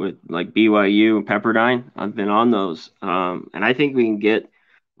them, with like BYU and Pepperdine. I've been on those. And I think we can get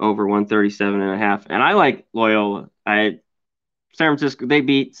over 137.5. And I like Loyola. San Francisco, they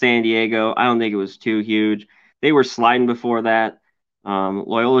beat San Diego. I don't think it was too huge. They were sliding before that.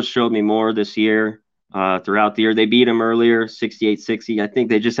 Loyola showed me more this year. Throughout the year, they beat them earlier, 68-60. I think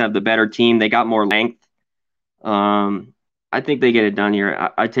they just have the better team. They got more length. I think they get it done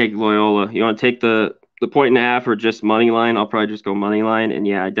here. I take Loyola. You want to take the point and a half or just money line? I'll probably just go money line. And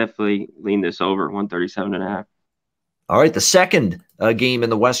yeah, I definitely lean this over 137.5. All right, the second game in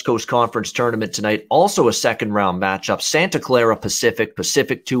the West Coast Conference tournament tonight, also a second round matchup. Santa Clara Pacific,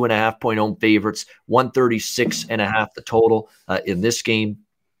 2.5-point home favorites, 136.5 the total in this game.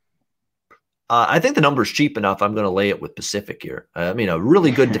 I think the number is cheap enough. I'm going to lay it with Pacific here. I mean, a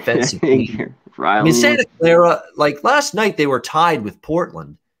really good defensive team. I mean, Santa Clara, like last night, they were tied with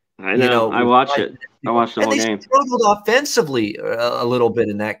Portland. I know. I watched it. I watched the whole game. They struggled offensively a little bit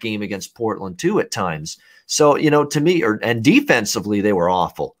in that game against Portland, too, at times. So, to me, and defensively, they were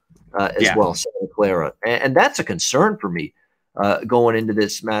awful as well, Santa Clara. And that's a concern for me going into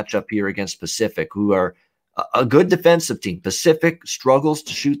this matchup here against Pacific, who are a good defensive team. Pacific struggles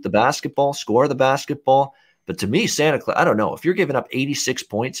to shoot the basketball, score the basketball. But to me, Santa Clara, I don't know. If you're giving up 86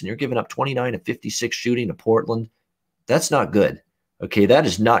 points and you're giving up 29 of 56 shooting to Portland, that's not good. Okay, that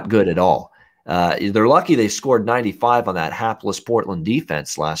is not good at all. They're lucky they scored 95 on that hapless Portland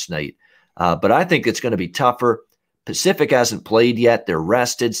defense last night. But I think it's going to be tougher. Pacific hasn't played yet. They're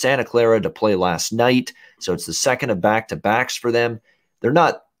rested. Santa Clara to play last night. So it's the second of back-to-backs for them. They're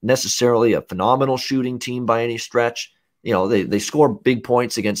not necessarily a phenomenal shooting team by any stretch. They score big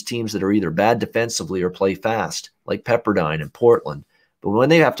points against teams that are either bad defensively or play fast, like Pepperdine and Portland. But when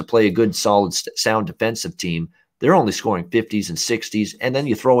they have to play a good, solid, sound defensive team, they're only scoring 50s and 60s. And then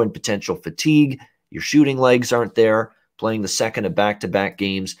you throw in potential fatigue. Your shooting legs aren't there. Playing the second of back-to-back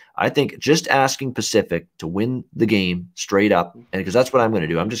games. I think just asking Pacific to win the game straight up, and because that's what I'm going to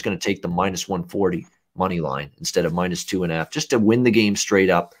do. I'm just going to take the -140 money line instead of -2.5, just to win the game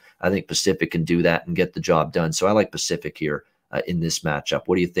straight up. I think Pacific can do that and get the job done. So I like Pacific here in this matchup.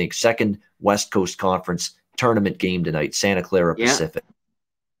 What do you think? Second West Coast Conference tournament game tonight, Santa Clara Pacific.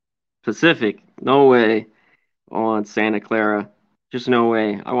 Pacific, no way on Santa Clara. Just no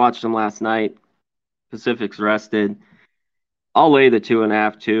way. I watched them last night. Pacific's rested. I'll lay the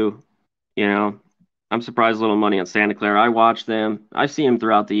 2.5 too. I'm surprised a little money on Santa Clara. I watch them. I've seen them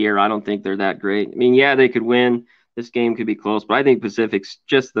throughout the year. I don't think they're that great. I mean, yeah, they could win. This game could be close, but I think Pacific's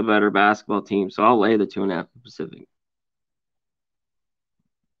just the better basketball team. So I'll lay the 2.5 for Pacific.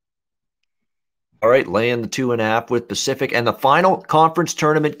 All right, laying the 2.5 with Pacific. And the final conference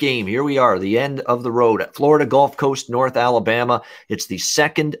tournament game. Here we are, the end of the road at Florida Gulf Coast, North Alabama. It's the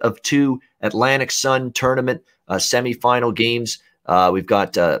second of two Atlantic Sun tournament semifinal games. We've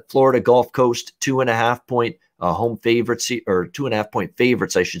got Florida Gulf Coast 2.5-point home favorites, or 2.5-point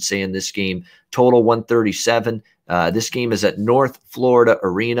favorites, I should say, in this game. Total 137. This game is at North Florida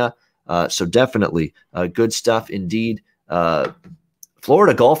Arena. So definitely good stuff indeed.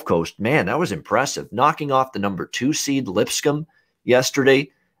 Florida Gulf Coast, man, that was impressive. Knocking off the number 2 seed Lipscomb yesterday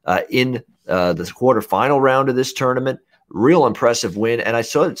in the quarterfinal round of this tournament. Real impressive win. And I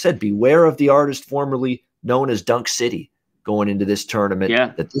said, beware of the artist formerly known as Dunk City going into this tournament,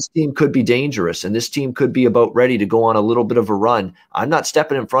 that this team could be dangerous and this team could be about ready to go on a little bit of a run. I'm not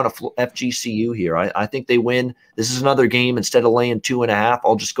stepping in front of FGCU here. I think they win. This is another game. Instead of laying 2.5,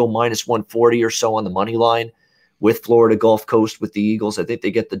 I'll just go -140 or so on the money line with Florida Gulf Coast with the Eagles. I think they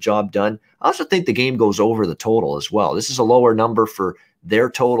get the job done. I also think the game goes over the total as well. This is a lower number for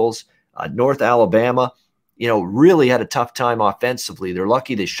their totals. North Alabama, really had a tough time offensively. They're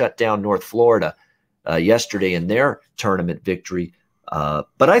lucky they shut down North Florida yesterday in their tournament victory.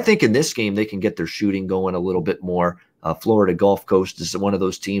 But I think in this game, they can get their shooting going a little bit more. Florida Gulf Coast is one of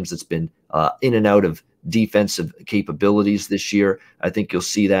those teams that's been in and out of defensive capabilities this year. I think you'll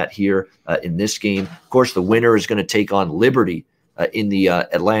see that here in this game. Of course, the winner is going to take on Liberty in the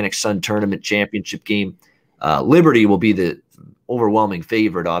Atlantic Sun Tournament Championship game. Liberty will be the overwhelming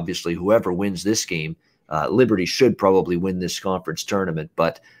favorite, obviously. Whoever wins this game, Liberty should probably win this conference tournament.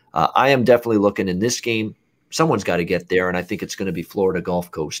 But I am definitely looking in this game. Someone's got to get there, and I think it's going to be Florida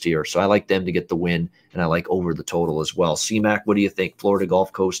Gulf Coast here. So I like them to get the win, and I like over the total as well. C-Mac, what do you think? Florida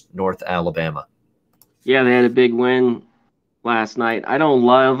Gulf Coast, North Alabama. Yeah, they had a big win last night. I don't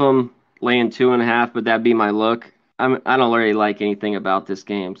love them laying 2.5, but that'd be my look. I don't really like anything about this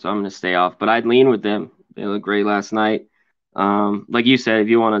game, so I'm going to stay off. But I'd lean with them. They looked great last night. Like you said, if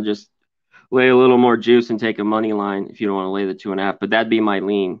you want to just lay a little more juice and take a money line, if you don't want to lay the 2.5, but that'd be my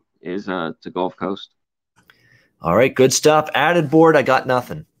lean is to Gulf Coast. All right, good stuff. Added board, I got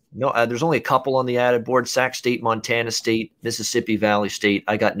nothing. No, there's only a couple on the added board: Sac State, Montana State, Mississippi Valley State.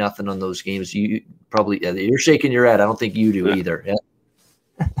 I got nothing on those games. You probably you're shaking your head. I don't think you do either.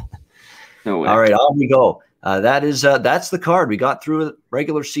 Yeah. No way. All right, on we go. That's the card. We got through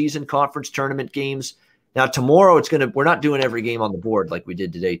regular season conference tournament games. Now tomorrow we're not doing every game on the board like we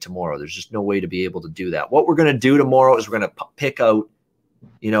did today tomorrow. There's just no way to be able to do that. What we're going to do tomorrow is we're going to pick out,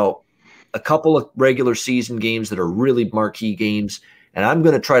 a couple of regular season games that are really marquee games. And I'm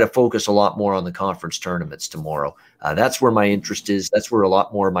going to try to focus a lot more on the conference tournaments tomorrow. That's where my interest is. That's where a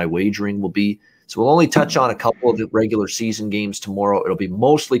lot more of my wagering will be. So we'll only touch on a couple of the regular season games tomorrow. It'll be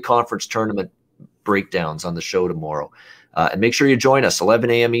mostly conference tournament breakdowns on the show tomorrow. And make sure you join us, 11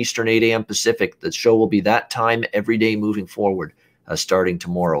 a.m. Eastern, 8 a.m. Pacific. The show will be that time every day moving forward, starting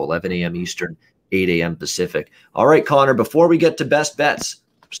tomorrow, 11 a.m. Eastern, 8 a.m. Pacific. All right, Connor, before we get to best bets,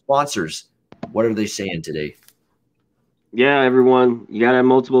 sponsors, what are they saying today? Yeah, everyone, you got to have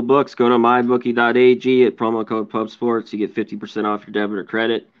multiple books. Go to mybookie.ag at promo code PubSports. You get 50% off your debit or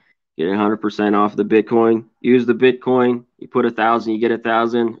credit. Get 100% off the Bitcoin. Use the Bitcoin. You put 1,000, you get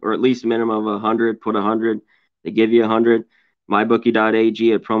 1,000, or at least a minimum of 100. Put 100. They give you 100.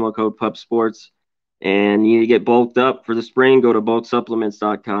 Mybookie.ag at promo code PubSports. And you need to get bulked up for the spring. Go to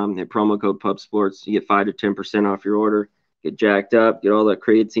bulksupplements.com at promo code PubSports. You get 5 to 10% off your order. Get jacked up. Get all that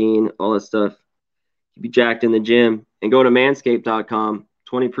creatine, all that stuff. Be jacked in the gym. And go to manscaped.com,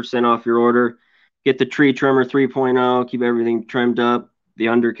 20% off your order. Get the tree trimmer 3.0, keep everything trimmed up, the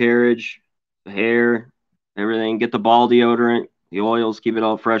undercarriage, the hair, everything. Get the ball deodorant, the oils, keep it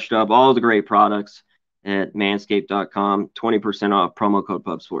all freshed up. All the great products at manscaped.com, 20% off, promo code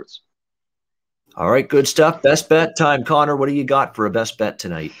PubSports. All right, good stuff. Best bet time. Connor, what do you got for a best bet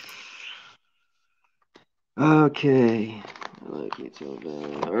tonight? Okay.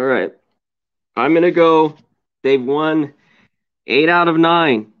 All right. I'm going to go. They've won 8 out of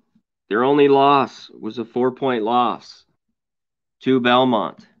 9. Their only loss was a 4-point loss to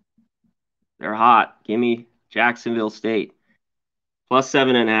Belmont. They're hot. Give me Jacksonville State. Plus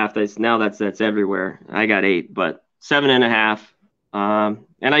 7.5. That's everywhere. I got 8, but 7.5.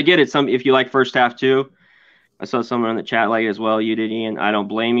 And I get it. If you like first half too. I saw someone in the chat like it as well. You did, Ian. I don't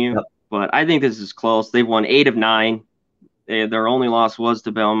blame you. Yep. But I think this is close. They've won 8 of 9. Their only loss was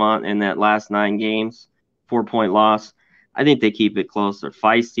to Belmont in that last 9 games. 4-point loss. I think they keep it close. They're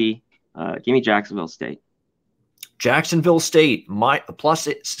feisty. Give me Jacksonville State. Jacksonville State, plus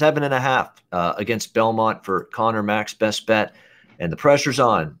 7.5 against Belmont for Connor Mack's best bet. And the pressure's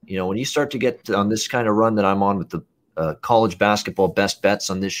on. When you start to get on this kind of run that I'm on with the college basketball best bets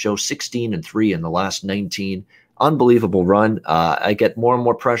on this show, 16-3 in the last 19. Unbelievable run. I get more and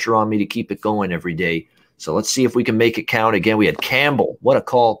more pressure on me to keep it going every day. So let's see if we can make it count. Again, we had Campbell. What a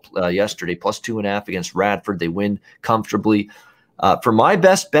call yesterday, plus 2.5 against Radford. They win comfortably. For my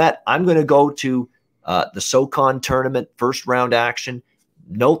best bet, I'm going to go to the SoCon tournament first round action.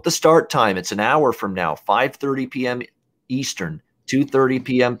 Note the start time. It's an hour from now, 5:30 p.m. Eastern, 2:30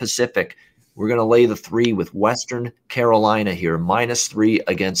 p.m. Pacific. We're going to lay the 3 with Western Carolina here, -3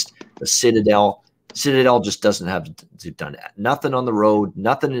 against the Citadel. Citadel just doesn't have done nothing on the road,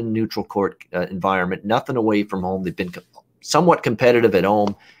 nothing in neutral court environment, nothing away from home. They've been somewhat competitive at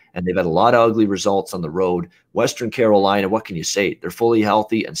home, and they've had a lot of ugly results on the road. Western Carolina, what can you say? They're fully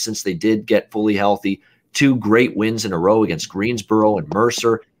healthy, and since they did get fully healthy, 2 great wins in a row against Greensboro and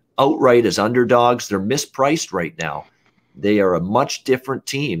Mercer, outright as underdogs. They're mispriced right now. They are a much different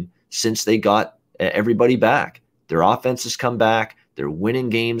team since they got everybody back. Their offense has come back. They're winning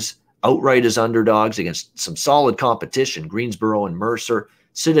games outright as underdogs against some solid competition, Greensboro and Mercer.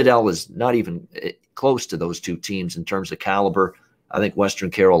 Citadel is not even close to those 2 teams in terms of caliber. I think Western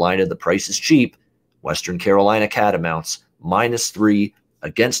Carolina, the price is cheap. Western Carolina Catamounts, -3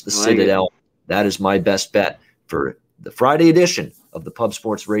 against the Citadel. That is my best bet for the Friday edition of the Pub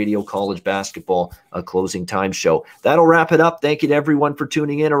Sports Radio College Basketball Closing Time Show. That'll wrap it up. Thank you to everyone for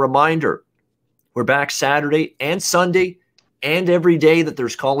tuning in. A reminder, we're back Saturday and Sunday and every day that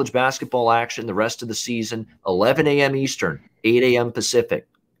there's college basketball action the rest of the season. 11 a.m. Eastern, 8 a.m. Pacific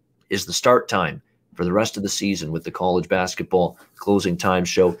is the start time for the rest of the season with the College Basketball Closing Time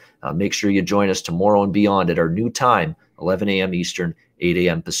Show. Make sure you join us tomorrow and beyond at our new time, 11 a.m. Eastern, 8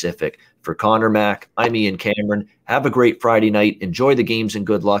 a.m. Pacific. For Connor Mack, I'm Ian Cameron. Have a great Friday night. Enjoy the games and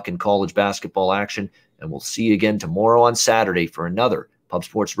good luck in college basketball action. And we'll see you again tomorrow on Saturday for another Pub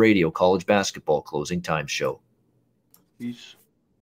Sports Radio College Basketball Closing Time Show. Peace.